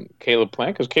from Caleb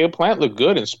Plant? Because Caleb Plant looked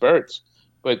good in spurts,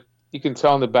 but you can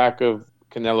tell in the back of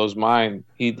Canelo's mind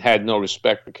he had no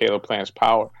respect for Caleb Plant's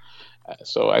power.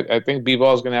 So I think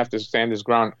Bivol is going to have to stand his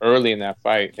ground early in that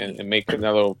fight and make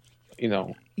Canelo, you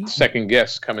know, second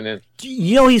guess coming in.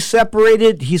 You know, he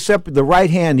separated the right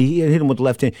hand. He hit him with the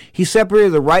left hand. He separated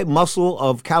the right muscle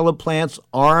of Caleb Plant's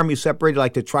arm. He separated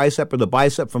like the tricep or the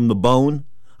bicep from the bone.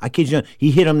 I kid you not,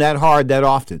 he hit him that hard that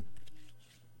often.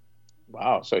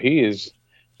 Wow. So it's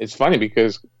funny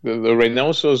because the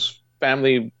Reynoso's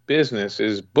family business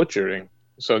is butchering.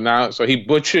 So he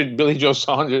butchered Billy Joe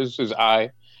Saunders'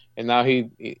 eye, and now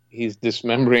he's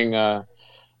dismembering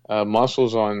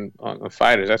muscles on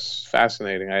fighters. That's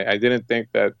fascinating. I didn't think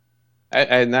that. I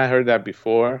had not heard that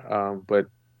before, but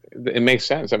it makes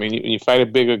sense. I mean, you fight a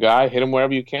bigger guy, hit him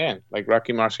wherever you can, like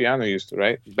Rocky Marciano used to,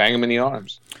 right? Bang him in the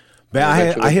arms. But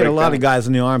I hit a lot of guys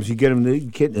in the arms. You get them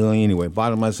anyway.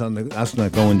 Bottom line, let's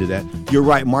not go into that. You're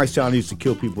right. Marciano used to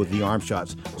kill people with the arm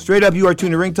shots. Straight up, you are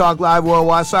tuned to Ring Talk Live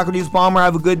Worldwide. Socrates Palmer,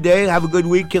 have a good day. Have a good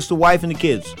week. Kiss the wife and the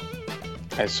kids.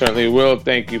 I certainly will.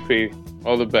 Thank you, P.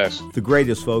 All the best. The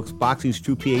greatest, folks. Boxing's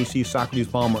true PHD Socrates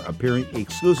Palmer, appearing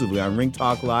exclusively on Ring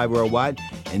Talk Live Worldwide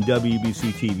and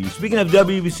WBC TV. Speaking of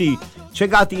WBC,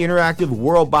 check out the interactive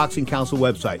World Boxing Council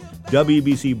website,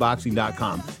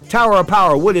 WBCBoxing.com. Tower of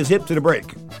Power, Wood is hip to the break.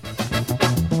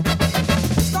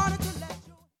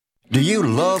 Do you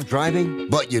love driving,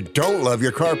 but you don't love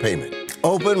your car payment?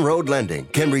 Open Road Lending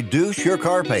can reduce your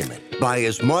car payment by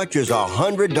as much as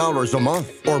 $100 a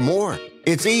month or more.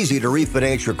 It's easy to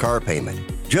refinance your car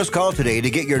payment. Just call today to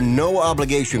get your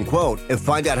no-obligation quote and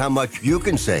find out how much you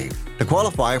can save. To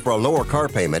qualify for a lower car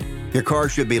payment, your car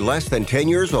should be less than 10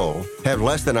 years old, have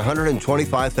less than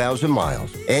 125,000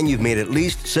 miles, and you've made at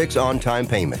least 6 on-time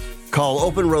payments. Call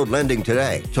Open Road Lending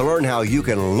today to learn how you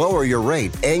can lower your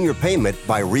rate and your payment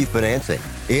by refinancing.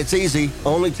 It's easy,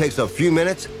 only takes a few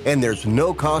minutes, and there's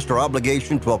no cost or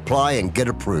obligation to apply and get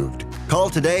approved. Call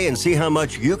today and see how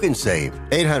much you can save.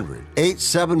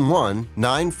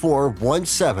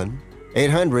 800-871-9417.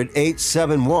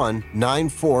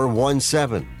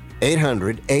 800-871-9417.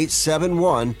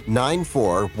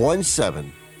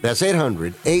 800-871-9417. That's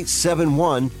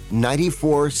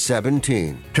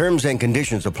 800-871-9417. Terms and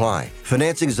conditions apply.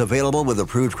 Financing is available with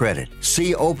approved credit.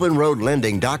 See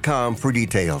openroadlending.com for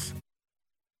details.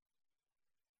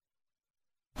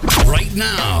 Right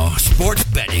now, sports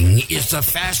betting is the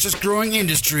fastest growing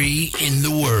industry in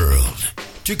the world.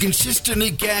 To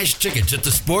consistently cash tickets at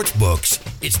the sports books,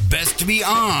 it's best to be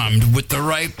armed with the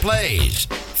right plays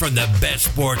from the best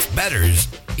sports bettors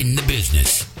in the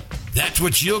business. That's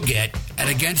what you'll get at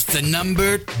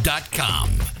AgainstTheNumber.com.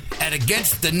 At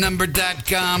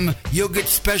AgainstTheNumber.com, you'll get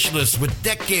specialists with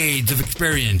decades of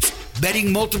experience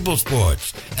betting multiple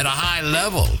sports at a high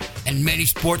level and many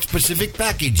sports-specific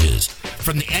packages,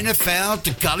 from the NFL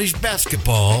to college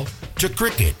basketball to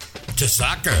cricket to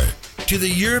soccer to the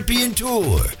European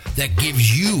Tour, that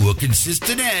gives you a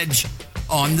consistent edge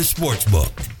on the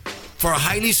sportsbook. For a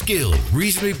highly skilled,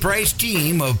 reasonably priced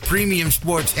team of premium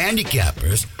sports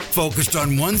handicappers focused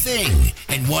on one thing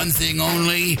and one thing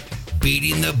only,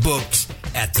 beating the books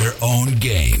at their own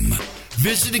game.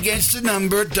 Visit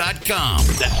AgainstTheNumber.com.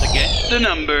 That's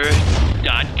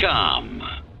AgainstTheNumber.com.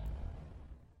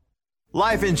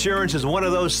 Life insurance is one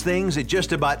of those things that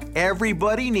just about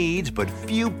everybody needs, but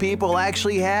few people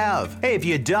actually have. Hey, if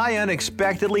you die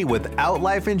unexpectedly without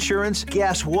life insurance,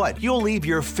 guess what? You'll leave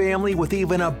your family with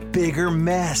even a bigger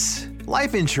mess.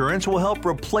 Life insurance will help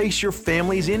replace your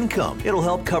family's income. It'll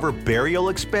help cover burial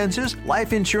expenses.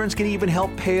 Life insurance can even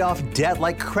help pay off debt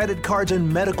like credit cards and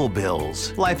medical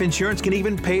bills. Life insurance can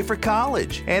even pay for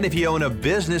college. And if you own a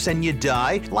business and you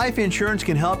die, life insurance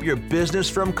can help your business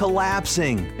from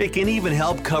collapsing. It can even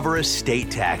help cover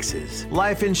estate taxes.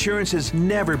 Life insurance has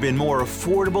never been more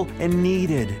affordable and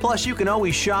needed. Plus, you can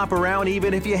always shop around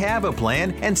even if you have a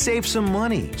plan and save some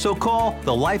money. So call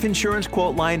the Life Insurance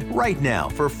Quote Line right now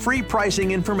for free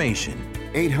pricing information.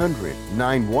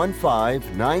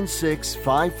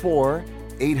 800-915-9654.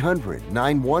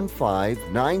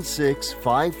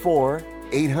 800-915-9654.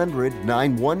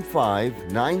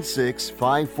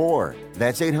 800-915-9654.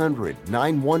 That's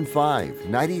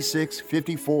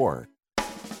 800-915-9654.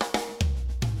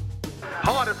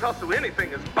 Hardest hustle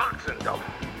anything is boxing, though.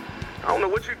 I don't know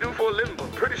what you do for a living,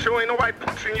 but pretty sure ain't nobody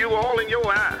punching you all in your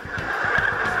eye.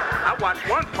 I watched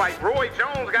one fight. Roy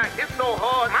Jones got hit so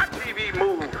hard, my TV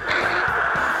moved.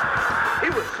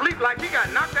 He was asleep like he got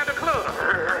knocked out of the club.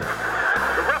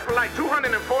 The ref was like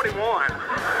 241,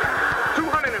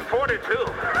 242.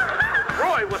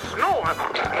 Roy was snoring.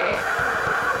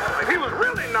 He was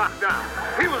really knocked out.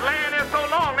 He was laying there so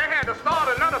long, they had to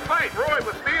start another fight. Roy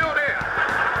was still there.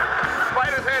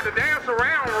 Fighters had to dance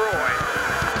around Roy.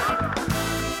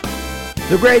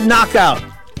 The great knockout,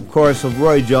 of course, of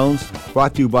Roy Jones,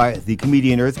 brought to you by the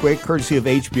comedian Earthquake, courtesy of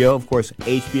HBO. Of course,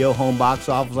 HBO home box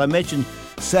office. I mentioned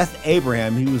Seth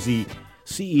Abraham. He was the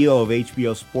CEO of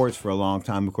HBO Sports for a long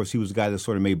time. Of course, he was the guy that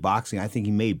sort of made boxing. I think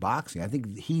he made boxing. I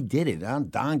think he did it.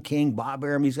 Don King, Bob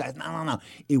Arum, these guys. No.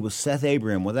 It was Seth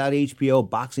Abraham. Without HBO,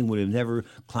 boxing would have never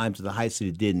climbed to the heights that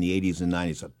it did in the 80s and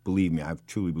 90s. Believe me, I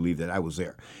truly believe that. I was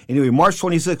there. Anyway, March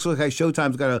 26th, looks like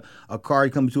Showtime's got a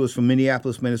card coming to us from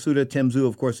Minneapolis, Minnesota. Tim Tszyu,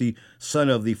 of course, the son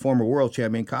of the former world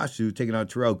champion Koshu, taking on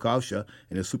Terrell Gausha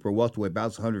in a super welterweight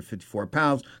bout, 154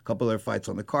 pounds. A couple other fights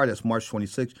on the card. That's March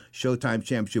 26th, Showtime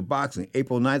Championship Boxing.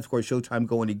 April 9th, of course, Showtime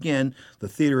going again. The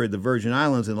Theater at the Virgin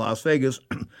Islands in Las Vegas.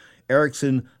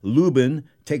 Erickson Lubin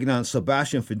taking on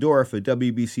Sebastian Fedorov for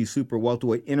WBC Super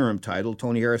Welterweight interim title.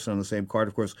 Tony Harrison on the same card,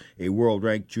 of course, a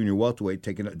world-ranked junior middleweight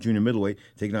taking on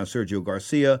Sergio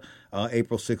Garcia.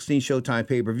 April 16th, Showtime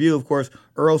pay-per-view, of course,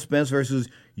 Earl Spence versus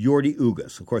Yordi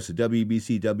Ugas. Of course, the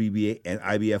WBC, WBA, and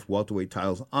IBF welterweight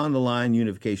titles on the line.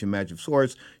 Unification match of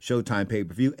sorts. Showtime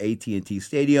pay-per-view, AT&T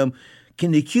Stadium.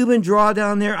 Can the Cuban draw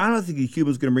down there? I don't think the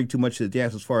Cuban's going to bring too much to the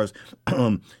dance as far as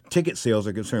ticket sales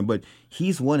are concerned, but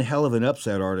he's one hell of an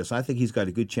upset artist. I think he's got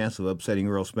a good chance of upsetting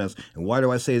Earl Spence. And why do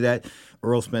I say that?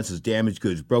 Earl Spence is damaged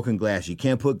goods, broken glass. You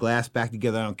can't put glass back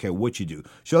together. I don't care what you do.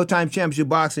 Showtime Championship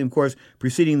Boxing, of course,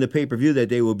 preceding the pay-per-view that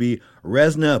day will be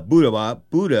Rezna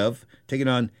Budov taking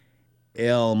on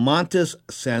El Montes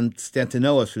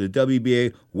Stantinois for the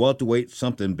WBA welterweight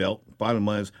something belt. Bottom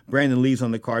line is Brandon Lee's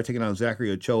on the card, taking on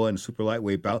Zachary Ochoa in a super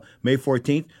lightweight bout. May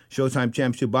 14th, Showtime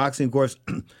Championship Boxing, of course.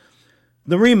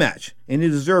 The rematch, and a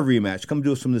deserved rematch, coming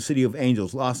to us from the City of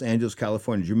Angels, Los Angeles,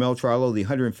 California. Jermell Charlo, the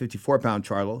 154-pound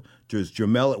Charlo. There's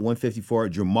Jermell at 154,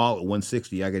 Jamal at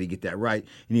 160. I got to get that right.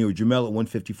 Anyway, Jermell at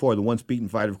 154, the once beaten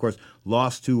fighter, of course,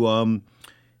 lost to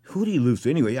who did he lose to?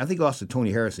 Anyway, I think he lost to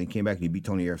Tony Harrison. He came back and he beat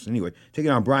Tony Harrison. Anyway,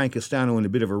 taking on Brian Castano in a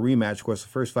bit of a rematch. Of course, the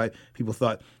first fight, people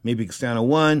thought maybe Castano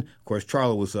won. Of course,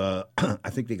 Charlo was, I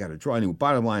think they got a draw. Anyway,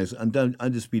 bottom line is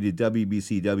undisputed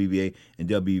WBC, WBA, and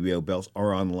WBO belts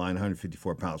are on the line,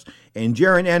 154 pounds. And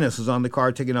Jaron Ennis is on the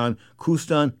card, taking on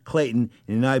Kustan Clayton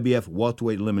in an IBF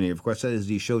welterweight eliminator. Of course, that is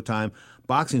the Showtime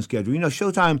boxing schedule. You know,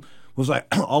 Showtime was like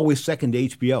always second to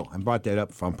HBO. I brought that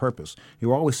up on purpose. They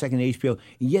were always second to HBO,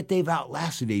 and yet they've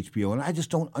outlasted HBO, and I just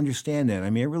don't understand that. I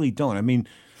mean, I really don't. I mean,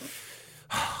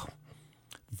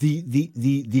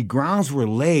 the grounds were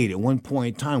laid at one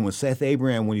point in time when Seth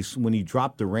Abraham, when he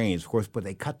dropped the reins, of course, but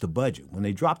they cut the budget. When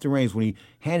they dropped the reins, when he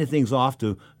handed things off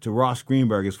to Ross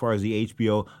Greenberg as far as the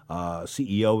HBO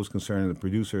CEO was concerned and the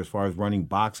producer as far as running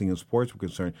boxing and sports were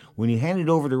concerned, when he handed it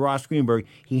over to Ross Greenberg,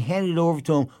 he handed it over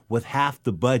to him with half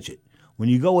the budget. When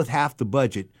you go with half the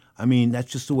budget, I mean,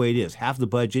 that's just the way it is. Half the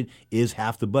budget is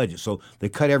half the budget. So they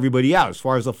cut everybody out. As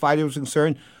far as the fighter was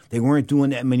concerned, they weren't doing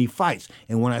that many fights.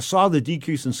 And when I saw the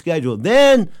decrease in schedule,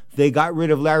 then they got rid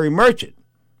of Larry Merchant.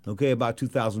 Okay, about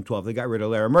 2012. They got rid of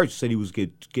Larry Merchant, said he was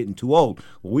getting too old.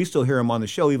 Well, we still hear him on the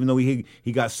show, even though he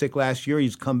got sick last year.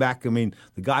 He's come back. I mean,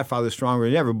 the Godfather's stronger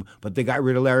than ever, but they got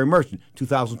rid of Larry Merchant.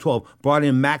 2012, brought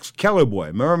in Max Kellerboy.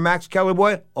 Remember Max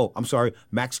Kellerboy? Oh, I'm sorry,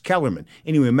 Max Kellerman.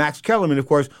 Anyway, Max Kellerman, of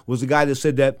course, was the guy that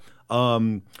said that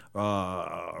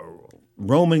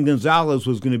Roman Gonzalez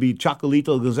was going to be,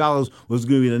 Chocolito Gonzalez was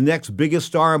going to be the next biggest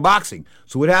star in boxing.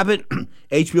 So what happened?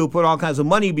 HBO put all kinds of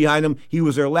money behind him. He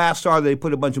was their last star that they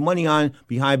put a bunch of money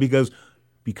behind because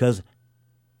because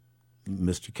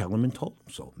Mr. Kellerman told him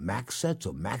so. Max said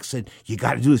so. Max said, you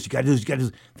got to do this, you got to do this, you got to do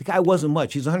this. The guy wasn't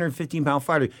much. He's a 115-pound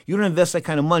fighter. You don't invest that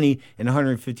kind of money in a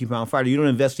 115-pound fighter. You don't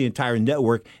invest the entire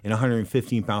network in a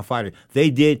 115-pound fighter.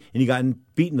 They did, and he got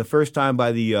beaten the first time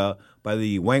by the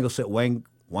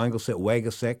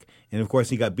Wangasek, and of course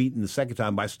he got beaten the second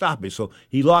time by stoppage. So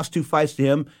he lost 2 fights to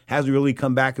him, hasn't really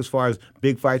come back as far as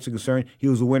big fights are concerned. He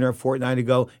was a winner a fortnight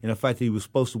ago in a fight that he was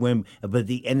supposed to win, but at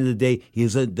the end of the day, he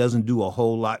doesn't do a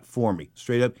whole lot for me.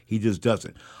 Straight up, he just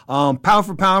doesn't. Pound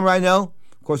for pound right now,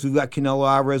 of course, we've got Canelo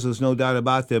Alvarez, there's no doubt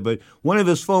about that, but one of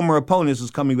his former opponents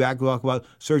is coming back. We'll talk about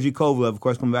Sergey Kovalev, of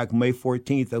course, coming back May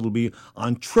 14th. That'll be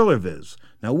on Trillerviz.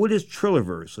 Now, what is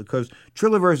Trillerverse? Because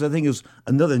Trillerverse, I think, is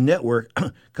another network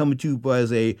coming to you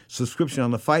as a subscription on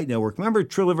the Fight Network. Remember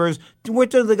Trillerverse?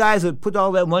 Weren't they the guys that put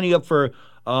all that money up for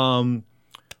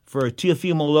Teofimo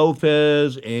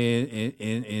Lopez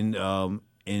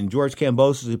and George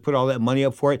Kambosos? They put all that money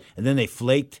up for it, and then they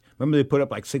flaked. Remember, they put up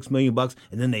like $6 million,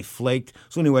 and then they flaked.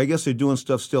 So anyway, I guess they're doing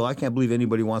stuff still. I can't believe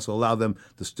anybody wants to allow them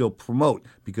to still promote,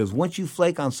 because once you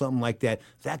flake on something like that,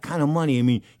 that kind of money, I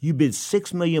mean, you bid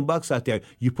 $6 million out there.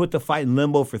 You put the fight in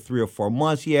limbo for 3 or 4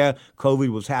 months. Yeah, COVID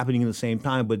was happening at the same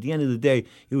time, but at the end of the day,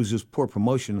 it was just poor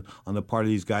promotion on the part of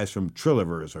these guys from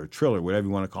Trillerverse or Triller, whatever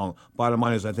you want to call them. Bottom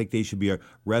line is, I think they should be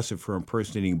arrested for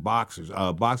impersonating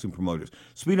boxing promoters.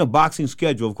 Speaking of boxing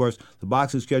schedule, of course, the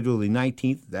boxing schedule of the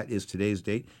 19th, that is today's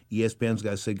date. ESPN's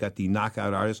got the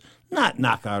knockout artist, not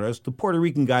knockout artist, the Puerto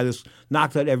Rican guy that's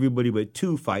knocked out everybody but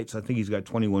 2 fights. I think he's got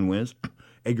 21 wins.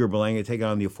 Edgar Berlanga taking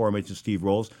on the aforementioned Steve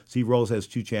Rolls. Steve Rolls has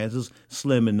 2 chances,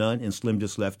 Slim and none, and Slim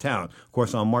just left town. Of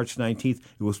course, on March 19th,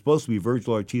 it was supposed to be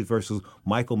Virgil Ortiz versus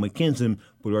Michael McKinson,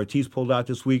 but Ortiz pulled out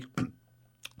this week.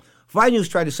 Fight News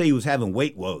tried to say he was having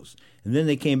weight woes, and then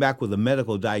they came back with a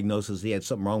medical diagnosis. He had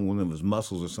something wrong with one of his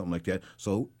muscles or something like that.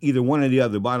 So either one or the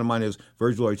other. Bottom line is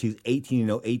Virgil Ortiz,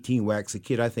 18-0, 18 wax. The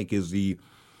kid, I think, is the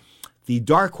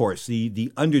dark horse,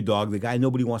 the underdog, the guy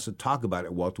nobody wants to talk about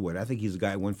at welterweight. I think he's a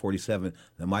guy at 147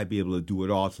 that might be able to do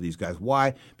it all to these guys.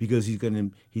 Why? Because he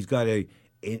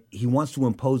wants to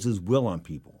impose his will on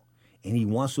people, and he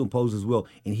wants to impose his will,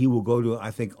 and he will go to,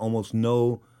 I think, almost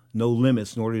no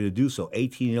limits in order to do so.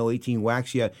 18-0, 18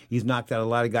 wax. Yeah, he's knocked out a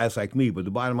lot of guys like me, but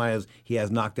the bottom line is he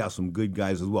has knocked out some good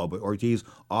guys as well. But Ortiz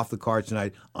off the card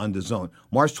tonight on DAZN.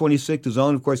 March 26th,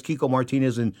 DAZN, of course, Kiko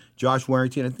Martinez and Josh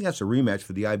Warrington. I think that's a rematch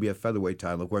for the IBF featherweight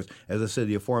title. Of course, as I said,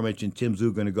 the aforementioned Tim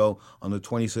Tszyu going to go on the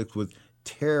 26th with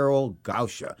Terrell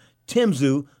Gausha. Tim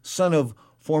Tszyu, son of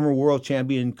former world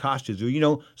champion Kostya Tszyu. You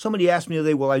know, somebody asked me the other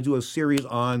day, will I do a series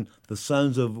on the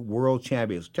sons of world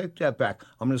champions? Take that back.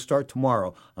 I'm going to start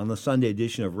tomorrow on the Sunday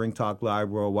edition of Ring Talk Live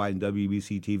Worldwide and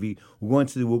WBC TV.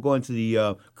 We'll go into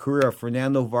the career of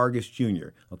Fernando Vargas Jr.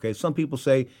 Okay, some people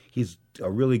say he's a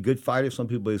really good fighter. Some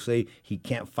people say he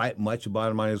can't fight much. The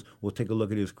bottom line is we'll take a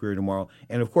look at his career tomorrow.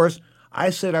 And of course, I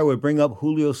said I would bring up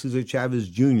Julio Cesar Chavez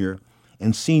Jr.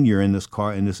 and Senior in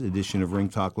this edition of Ring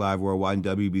Talk Live Worldwide and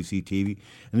WBC TV.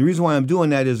 And the reason why I'm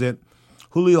doing that is that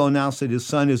Julio announced that his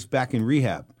son is back in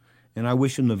rehab, and I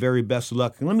wish him the very best of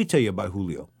luck. And let me tell you about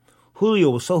Julio. Julio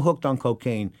was so hooked on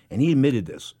cocaine, and he admitted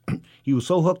this. He was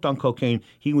so hooked on cocaine,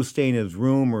 he was staying in his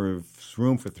room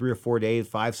for 3 or 4 days,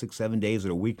 5, 6, 7 days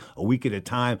a week at a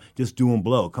time, just doing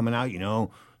blow, coming out,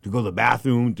 to go to the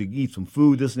bathroom, to eat some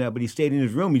food, this and that, but he stayed in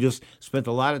his room. He just spent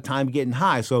a lot of time getting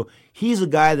high. So he's a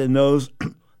guy that knows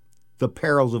the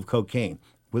perils of cocaine.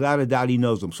 Without a doubt, he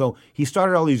knows them. So he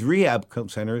started all these rehab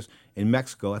centers in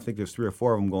Mexico. I think there's 3 or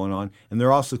 4 of them going on, and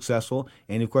they're all successful.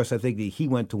 And, of course, I think that he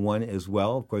went to one as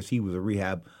well. Of course, he was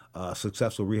a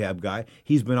successful rehab guy.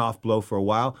 He's been off blow for a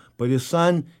while. But his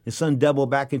son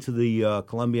dabbled back into the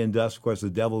Colombian dust, of course, the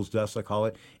devil's dust, I call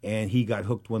it, and he got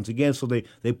hooked once again. So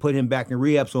they put him back in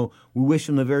rehab. So we wish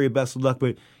him the very best of luck.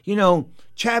 But,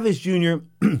 Chavez Jr.,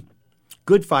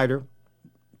 good fighter.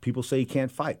 People say he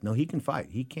can't fight. No, he can fight.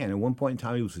 He can. At one point in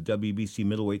time, he was a WBC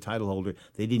middleweight title holder.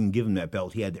 They didn't give him that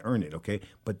belt. He had to earn it, okay?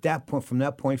 But from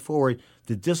that point forward,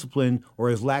 the discipline or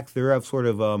his lack thereof sort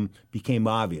of became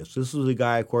obvious. This was a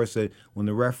guy, of course, that when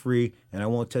the referee, and I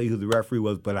won't tell you who the referee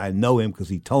was, but I know him because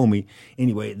he told me,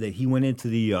 anyway, that he went into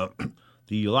the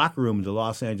locker room at the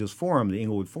Los Angeles Forum, the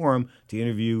Inglewood Forum, to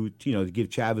interview, to give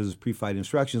Chavez his pre-fight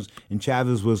instructions. And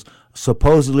Chavez was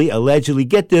allegedly,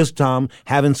 get this, Tom,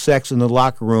 having sex in the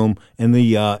locker room in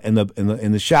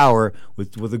the shower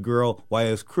with a girl while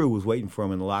his crew was waiting for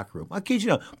him in the locker room. I kid you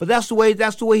not, but that's the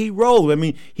way he rolled. I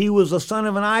mean, he was a son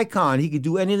of an icon. He could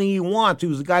do anything he wants. He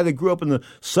was a guy that grew up in the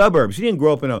suburbs. He didn't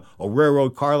grow up in a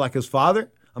railroad car like his father.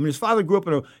 I mean, his father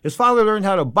learned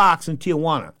how to box in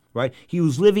Tijuana. Right? He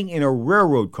was living in a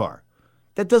railroad car.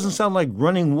 That doesn't sound like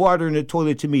running water in the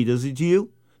toilet to me, does it to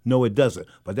you? No, it doesn't.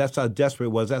 But that's how desperate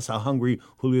it was. That's how hungry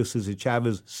Julio Cesar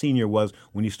Chavez Sr. was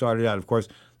when he started out. Of course,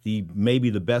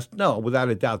 maybe the best, no, without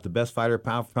a doubt, the best fighter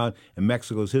pound for pound in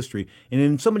Mexico's history. And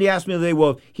then somebody asked me the other day,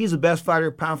 well, if he's the best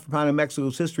fighter pound for pound in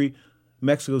Mexico's history,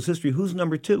 who's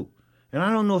number 2? And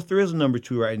I don't know if there is a number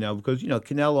 2 right now because,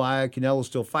 Canelo's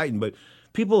still fighting. But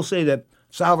people say that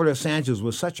Salvador Sanchez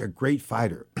was such a great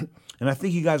fighter. And I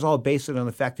think you guys all base it on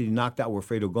the fact that he knocked out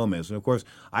Wilfredo Gomez. And, of course,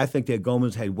 I think that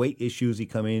Gomez had weight issues. He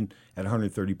come in at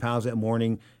 130 pounds that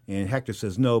morning, and Hector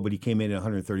says no, but he came in at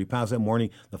 130 pounds that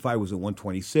morning. The fight was at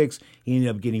 126. He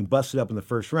ended up getting busted up in the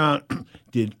first round.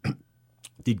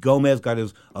 Did Gomez got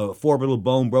his orbital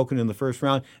bone broken in the first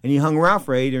round, and he hung around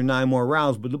for 8 or 9 more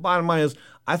rounds. But the bottom line is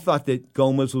I thought that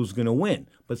Gomez was going to win.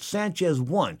 But Sanchez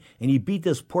won, and he beat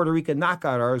this Puerto Rican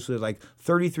knockout artist with like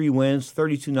 33 wins,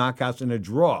 32 knockouts, and a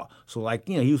draw. So,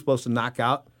 he was supposed to knock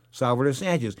out Salvador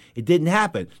Sanchez. It didn't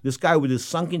happen. This guy with his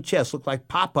sunken chest looked like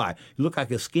Popeye. He looked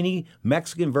like a skinny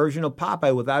Mexican version of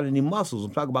Popeye without any muscles.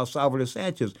 I'm talking about Salvador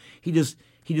Sanchez. He just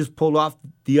pulled off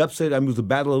the upset. It was the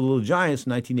Battle of the Little Giants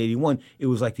in 1981. It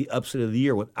was like the upset of the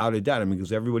year without a doubt.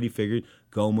 Because everybody figured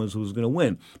Gomez was going to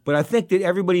win. But I think that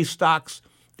everybody stocks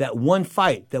that one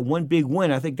fight, that one big win.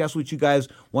 I think that's what you guys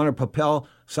want to propel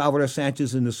Salvador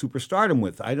Sanchez into superstardom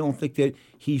with. I don't think that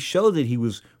he showed that he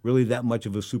was really that much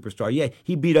of a superstar. Yeah,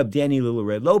 he beat up Danny Little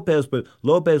Red Lopez, but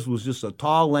Lopez was just a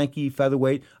tall, lanky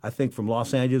featherweight, I think, from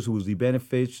Los Angeles, who was the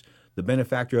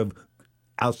benefactor of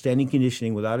outstanding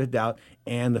conditioning, without a doubt,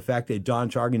 and the fact that Don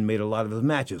Chargan made a lot of his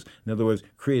matches. In other words,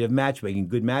 creative matchmaking,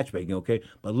 good matchmaking, okay?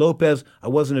 But Lopez, I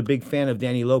wasn't a big fan of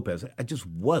Danny Lopez. I just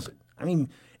wasn't.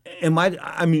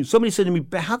 Somebody said to me,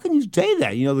 how can you say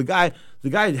that? The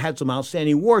guy had some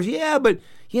outstanding wars. Yeah, but,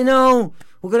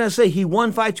 we're going to say he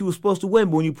won fights he was supposed to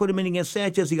win, but when you put him in against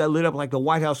Sanchez, he got lit up like the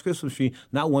White House Christmas tree,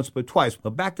 not once but twice.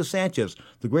 But back to Sanchez,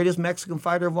 the greatest Mexican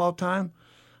fighter of all time?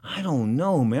 I don't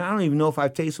know, man. I don't even know if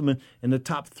I've tasted him in the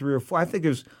top 3 or 4. I think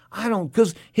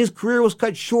because his career was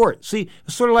cut short. See,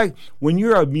 it's sort of like when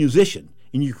you're a musician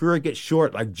and your career gets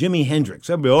short, like Jimi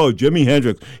Hendrix. Everybody, Jimi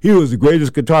Hendrix, he was the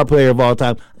greatest guitar player of all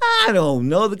time. I don't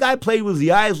know. The guy played with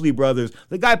the Isley Brothers.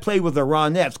 The guy played with the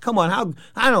Ronettes. Come on,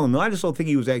 I don't know. I just don't think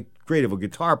he was that great of a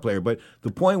guitar player. But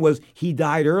the point was he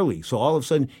died early. So all of a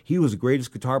sudden, he was the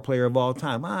greatest guitar player of all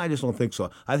time. I just don't think so.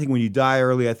 I think when you die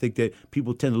early, I think that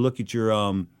people tend to look at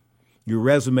your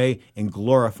resume and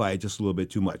glorify it just a little bit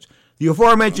too much. The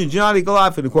aforementioned Gennady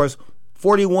Golovkin, of course,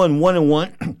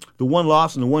 41-1-1, the one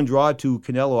loss and the one draw to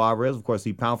Canelo Alvarez, of course,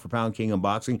 the pound-for-pound king of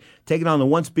boxing, taking on the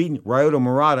once-beaten Ryota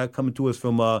Murata, coming to us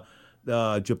from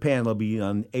Japan. They'll be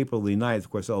on April the 9th.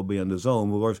 Of course, that'll be on the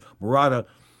Zone. Of course,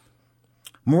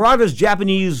 Murata's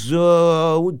Japanese.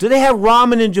 Do they have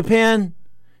ramen in Japan?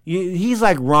 He's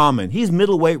like ramen. He's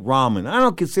middleweight ramen. I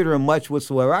don't consider him much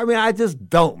whatsoever. I just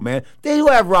don't, man. They do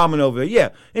have ramen over there. Yeah.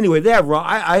 Anyway, they have ramen.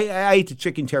 I ate the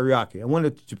chicken teriyaki. I went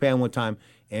to Japan one time,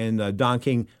 and Don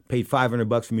King paid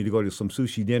 $500 for me to go to some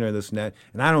sushi dinner, this and that.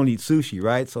 And I don't eat sushi,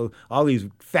 right? So all these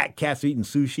fat cats are eating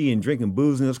sushi and drinking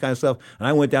booze and this kind of stuff. And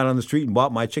I went down on the street and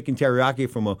bought my chicken teriyaki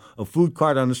from a food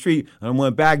cart on the street. And I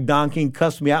went back. Don King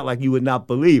cussed me out like you would not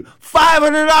believe.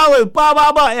 $500! Blah,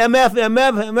 blah, blah.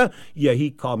 MF. Yeah,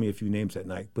 he called me a few names that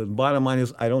night. But the bottom line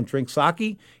is I don't drink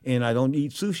sake and I don't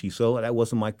eat sushi. So that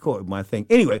wasn't my thing.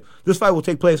 Anyway, this fight will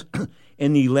take place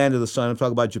in the land of the sun. I'm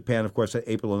talking about Japan, of course, at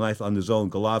April the 9th on the Zone,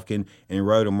 Golovkin and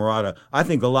Ryota Murata. I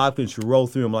think Golovkin should roll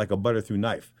through him like a butter through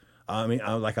knife.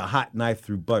 Like a hot knife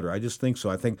through butter. I just think so.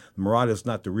 I think Murata's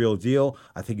not the real deal.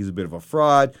 I think he's a bit of a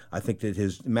fraud. I think that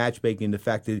his matchmaking, the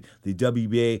fact that the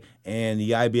WBA and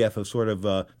the IBF have sort of,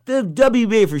 the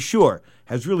WBA for sure,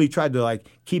 has really tried to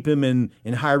keep him in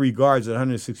high regards at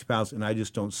 160 pounds, and I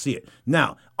just don't see it.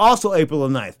 Now, also April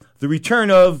the 9th, the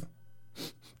return of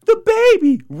the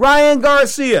baby, Ryan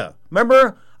Garcia.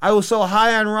 Remember? I was so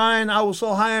high on Ryan. I was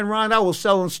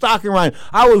selling stock in Ryan.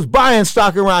 I was buying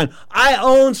stock in Ryan. I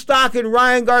own stock in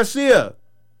Ryan Garcia.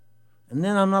 And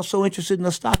then I'm not so interested in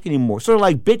the stock anymore. Sort of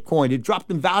like Bitcoin. It dropped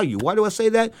in value. Why do I say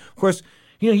that? Of course,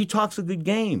 he talks a good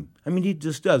game. He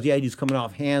just does. Yeah, he's coming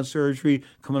off hand surgery,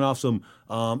 coming off some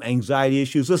anxiety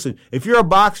issues. Listen, if you're a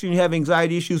boxer and you have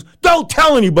anxiety issues, don't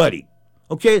tell anybody.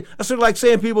 Okay, that's sort of like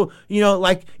saying people,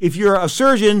 like if you're a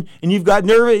surgeon and you've got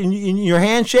nerve in your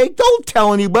handshake, don't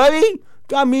tell anybody.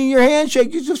 Your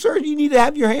handshake, you're a surgeon. You need to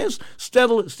have your hands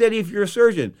steady if you're a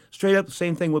surgeon. Straight up, the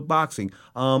same thing with boxing.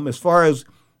 As far as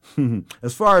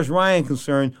Ryan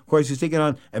concerned, of course, he's taking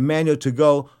on Emmanuel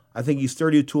Tagoe. I think he's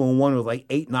 32-1 with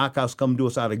 8 knockouts coming to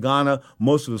us out of Ghana.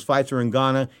 Most of his fights are in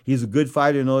Ghana. He's a good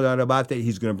fighter, no doubt about that.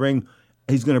 He's going to bring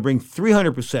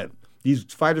 300%. These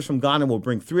fighters from Ghana will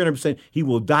bring 300%. He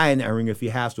will die in that ring if he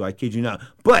has to. I kid you not.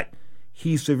 But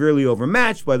he's severely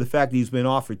overmatched by the fact that he's been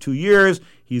off for 2 years.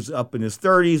 He's up in his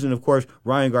 30s. And, of course,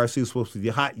 Ryan Garcia is supposed to be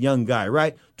the hot young guy,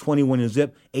 right? 21 and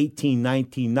zip, 18,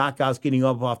 19 knockouts, getting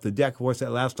up off the deck. Of course,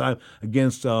 that last time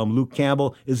against Luke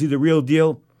Campbell. Is he the real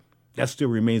deal? That still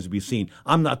remains to be seen.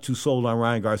 I'm not too sold on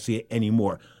Ryan Garcia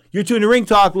anymore. You're tuned to Ring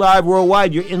Talk Live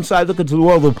Worldwide. Your inside look into the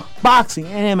world of boxing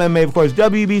and MMA. Of course,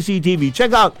 WBC TV.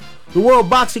 Check out the World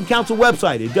Boxing Council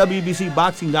website at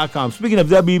WBCBoxing.com. Speaking of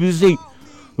WBC,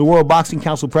 the World Boxing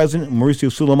Council President, Mauricio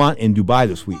Suleiman, in Dubai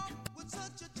this week.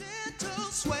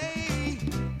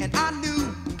 And I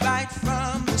knew right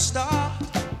from the start,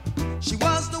 she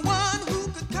was the one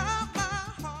who could calm my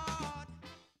heart.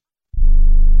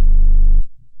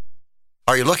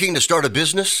 Are you looking to start a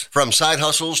business? From side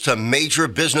hustles to major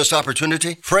business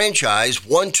opportunity? Franchise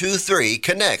 123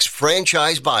 connects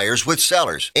franchise buyers with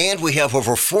sellers. And we have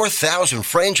over 4,000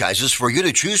 franchises for you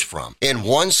to choose from. In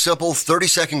one simple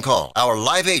 30-second call, our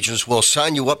live agents will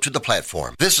sign you up to the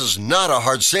platform. This is not a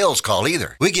hard sales call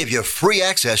either. We give you free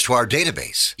access to our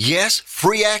database. Yes,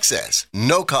 free access.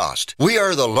 No cost. We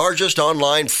are the largest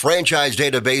online franchise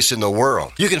database in the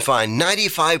world. You can find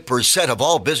 95% of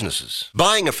all businesses.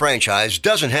 Buying a franchise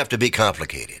doesn't have to be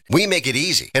complicated. We make it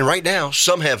easy. And right now,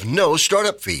 some have no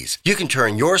startup fees. You can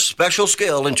turn your special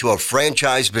skill into a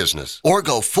franchise business or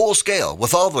go full scale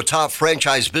with all the top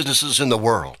franchise businesses in the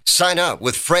world. Sign up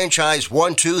with Franchise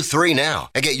 123 now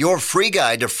and get your free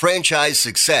guide to franchise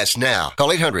success now. Call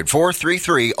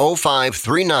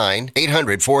 800-433-0539,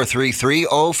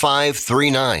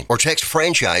 800-433-0539, or text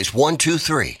Franchise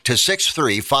 123 to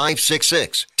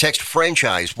 63566. Text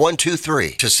Franchise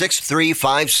 123 to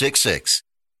 63566.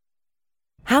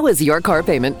 How is your car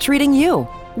payment treating you?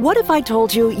 What if I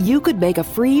told you you could make a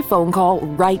free phone call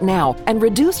right now and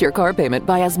reduce your car payment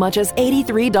by as much as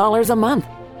 $83 a month?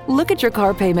 Look at your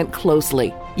car payment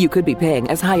closely. You could be paying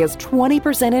as high as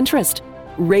 20% interest.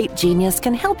 Rate Genius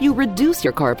can help you reduce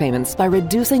your car payments by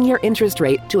reducing your interest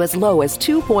rate to as low as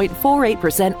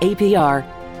 2.48% APR.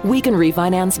 We can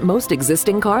refinance most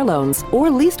existing car loans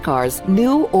or leased cars,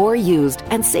 new or used,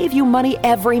 and save you money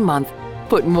every month.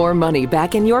 Put more money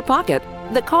back in your pocket.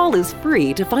 The call is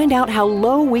free to find out how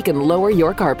low we can lower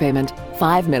your car payment.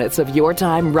 5 minutes of your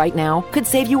time right now could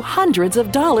save you hundreds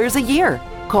of dollars a year.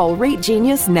 Call Rate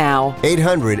Genius now.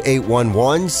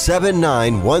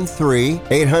 800-811-7913.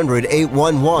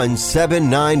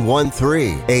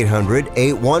 800-811-7913.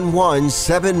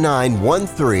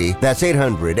 800-811-7913. That's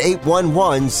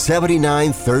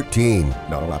 800-811-7913.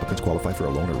 Not all applicants qualify for a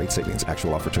loan or rate savings.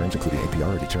 Actual offer terms, including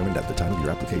APR, are determined at the time of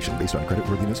your application based on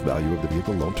creditworthiness, value of the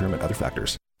vehicle, loan term, and other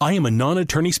factors. I am a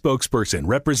non-attorney spokesperson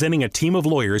representing a team of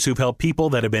lawyers who've helped people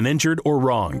that have been injured or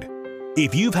wronged.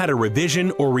 If you've had a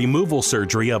revision or removal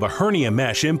surgery of a hernia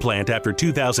mesh implant after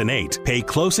 2008, pay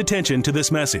close attention to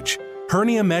this message.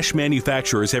 Hernia mesh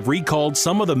manufacturers have recalled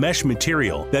some of the mesh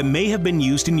material that may have been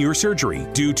used in your surgery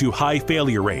due to high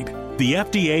failure rate. The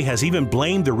FDA has even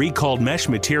blamed the recalled mesh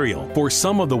material for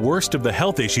some of the worst of the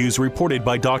health issues reported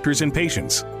by doctors and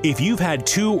patients. If you've had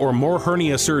 2 or more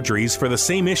hernia surgeries for the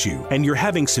same issue and you're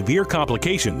having severe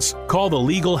complications, call the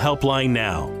legal helpline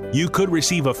now. You could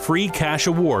receive a free cash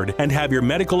award and have your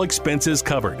medical expenses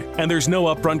covered. And there's no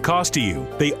upfront cost to you.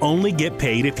 They only get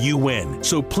paid if you win.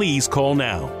 So please call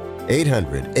now.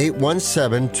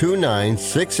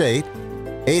 800-817-2968.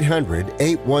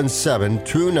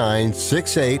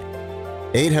 800-817-2968.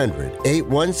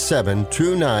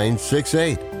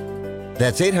 800-817-2968.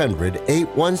 That's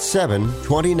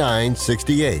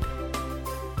 800-817-2968.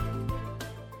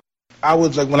 I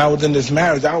was like, when I was in this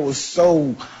marriage, I was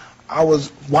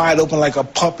wide open like a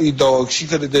puppy dog. She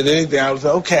could have did anything. I was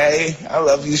like, okay, I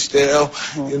love you still.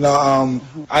 You know,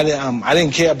 I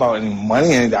didn't care about any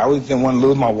money. I didn't want to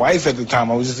lose my wife at the time.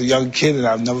 I was just a young kid, and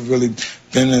I've never really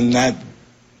been in that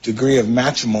degree of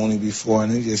matrimony before,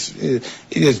 and it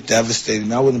just devastated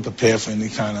me. I wasn't prepared for any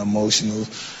kind of emotional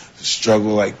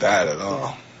struggle like that at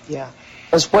all. Yeah.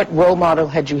 What role model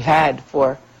had you had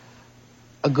for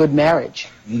a good marriage?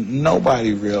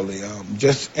 Nobody really.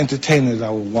 Just entertainers I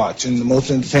would watch, and the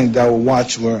most entertainers I would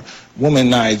watch were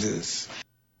womanizers.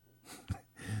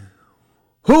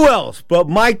 Who else but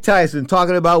Mike Tyson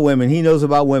talking about women? He knows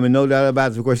about women, no doubt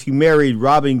about it. Of course, he married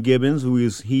Robin Gibbons,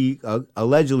 he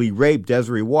allegedly raped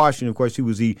Desiree Washington. Of course, he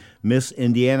was the Miss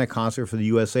Indiana concert for the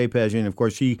USA pageant. Of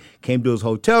course, she came to his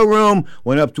hotel room,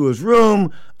 went up to his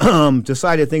room,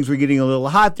 decided things were getting a little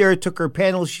hot there, took her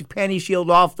panty shield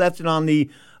off, left it on the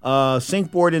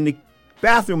sink board in the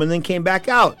bathroom and then came back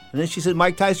out. And then she said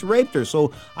Mike Tyson raped her.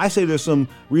 So I say there's some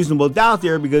reasonable doubt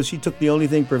there because she took the only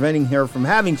thing preventing her from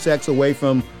having sex away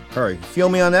from her. Feel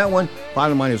me on that one?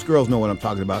 Bottom line is girls know what I'm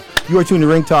talking about. You are tuned to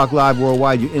Ring Talk Live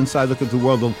Worldwide. Your inside look into the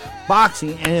world of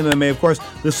boxing and MMA. Of course,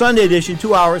 the Sunday edition,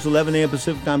 2 hours, 11 a.m.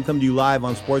 Pacific time, come to you live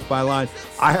on Sports Byline,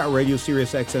 iHeartRadio,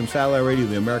 Sirius XM Satellite Radio,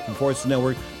 the American Forces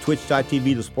Network,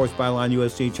 Twitch.tv, the Sports Byline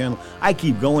USA channel. I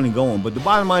keep going and going. But the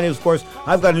bottom line is, of course,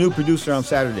 I've got a new producer on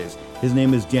Saturdays. His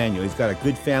name is Daniel. He's got a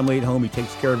good family at home. He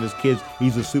takes care of his kids.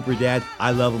 He's a super dad.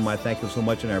 I love him. I thank him so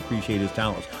much, and I appreciate his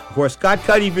talents. Of course, Scott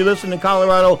Cuddy, if you're listening to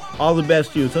Colorado, all the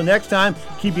best to you. So next time,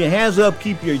 keep your hands up,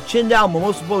 keep your chin down, but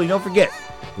most of all, don't forget,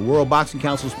 the World Boxing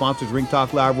Council sponsors Ring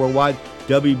Talk Live Worldwide,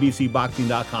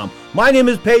 WBCBoxing.com. My name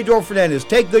is Pedro Fernandez.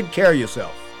 Take good care of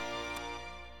yourself.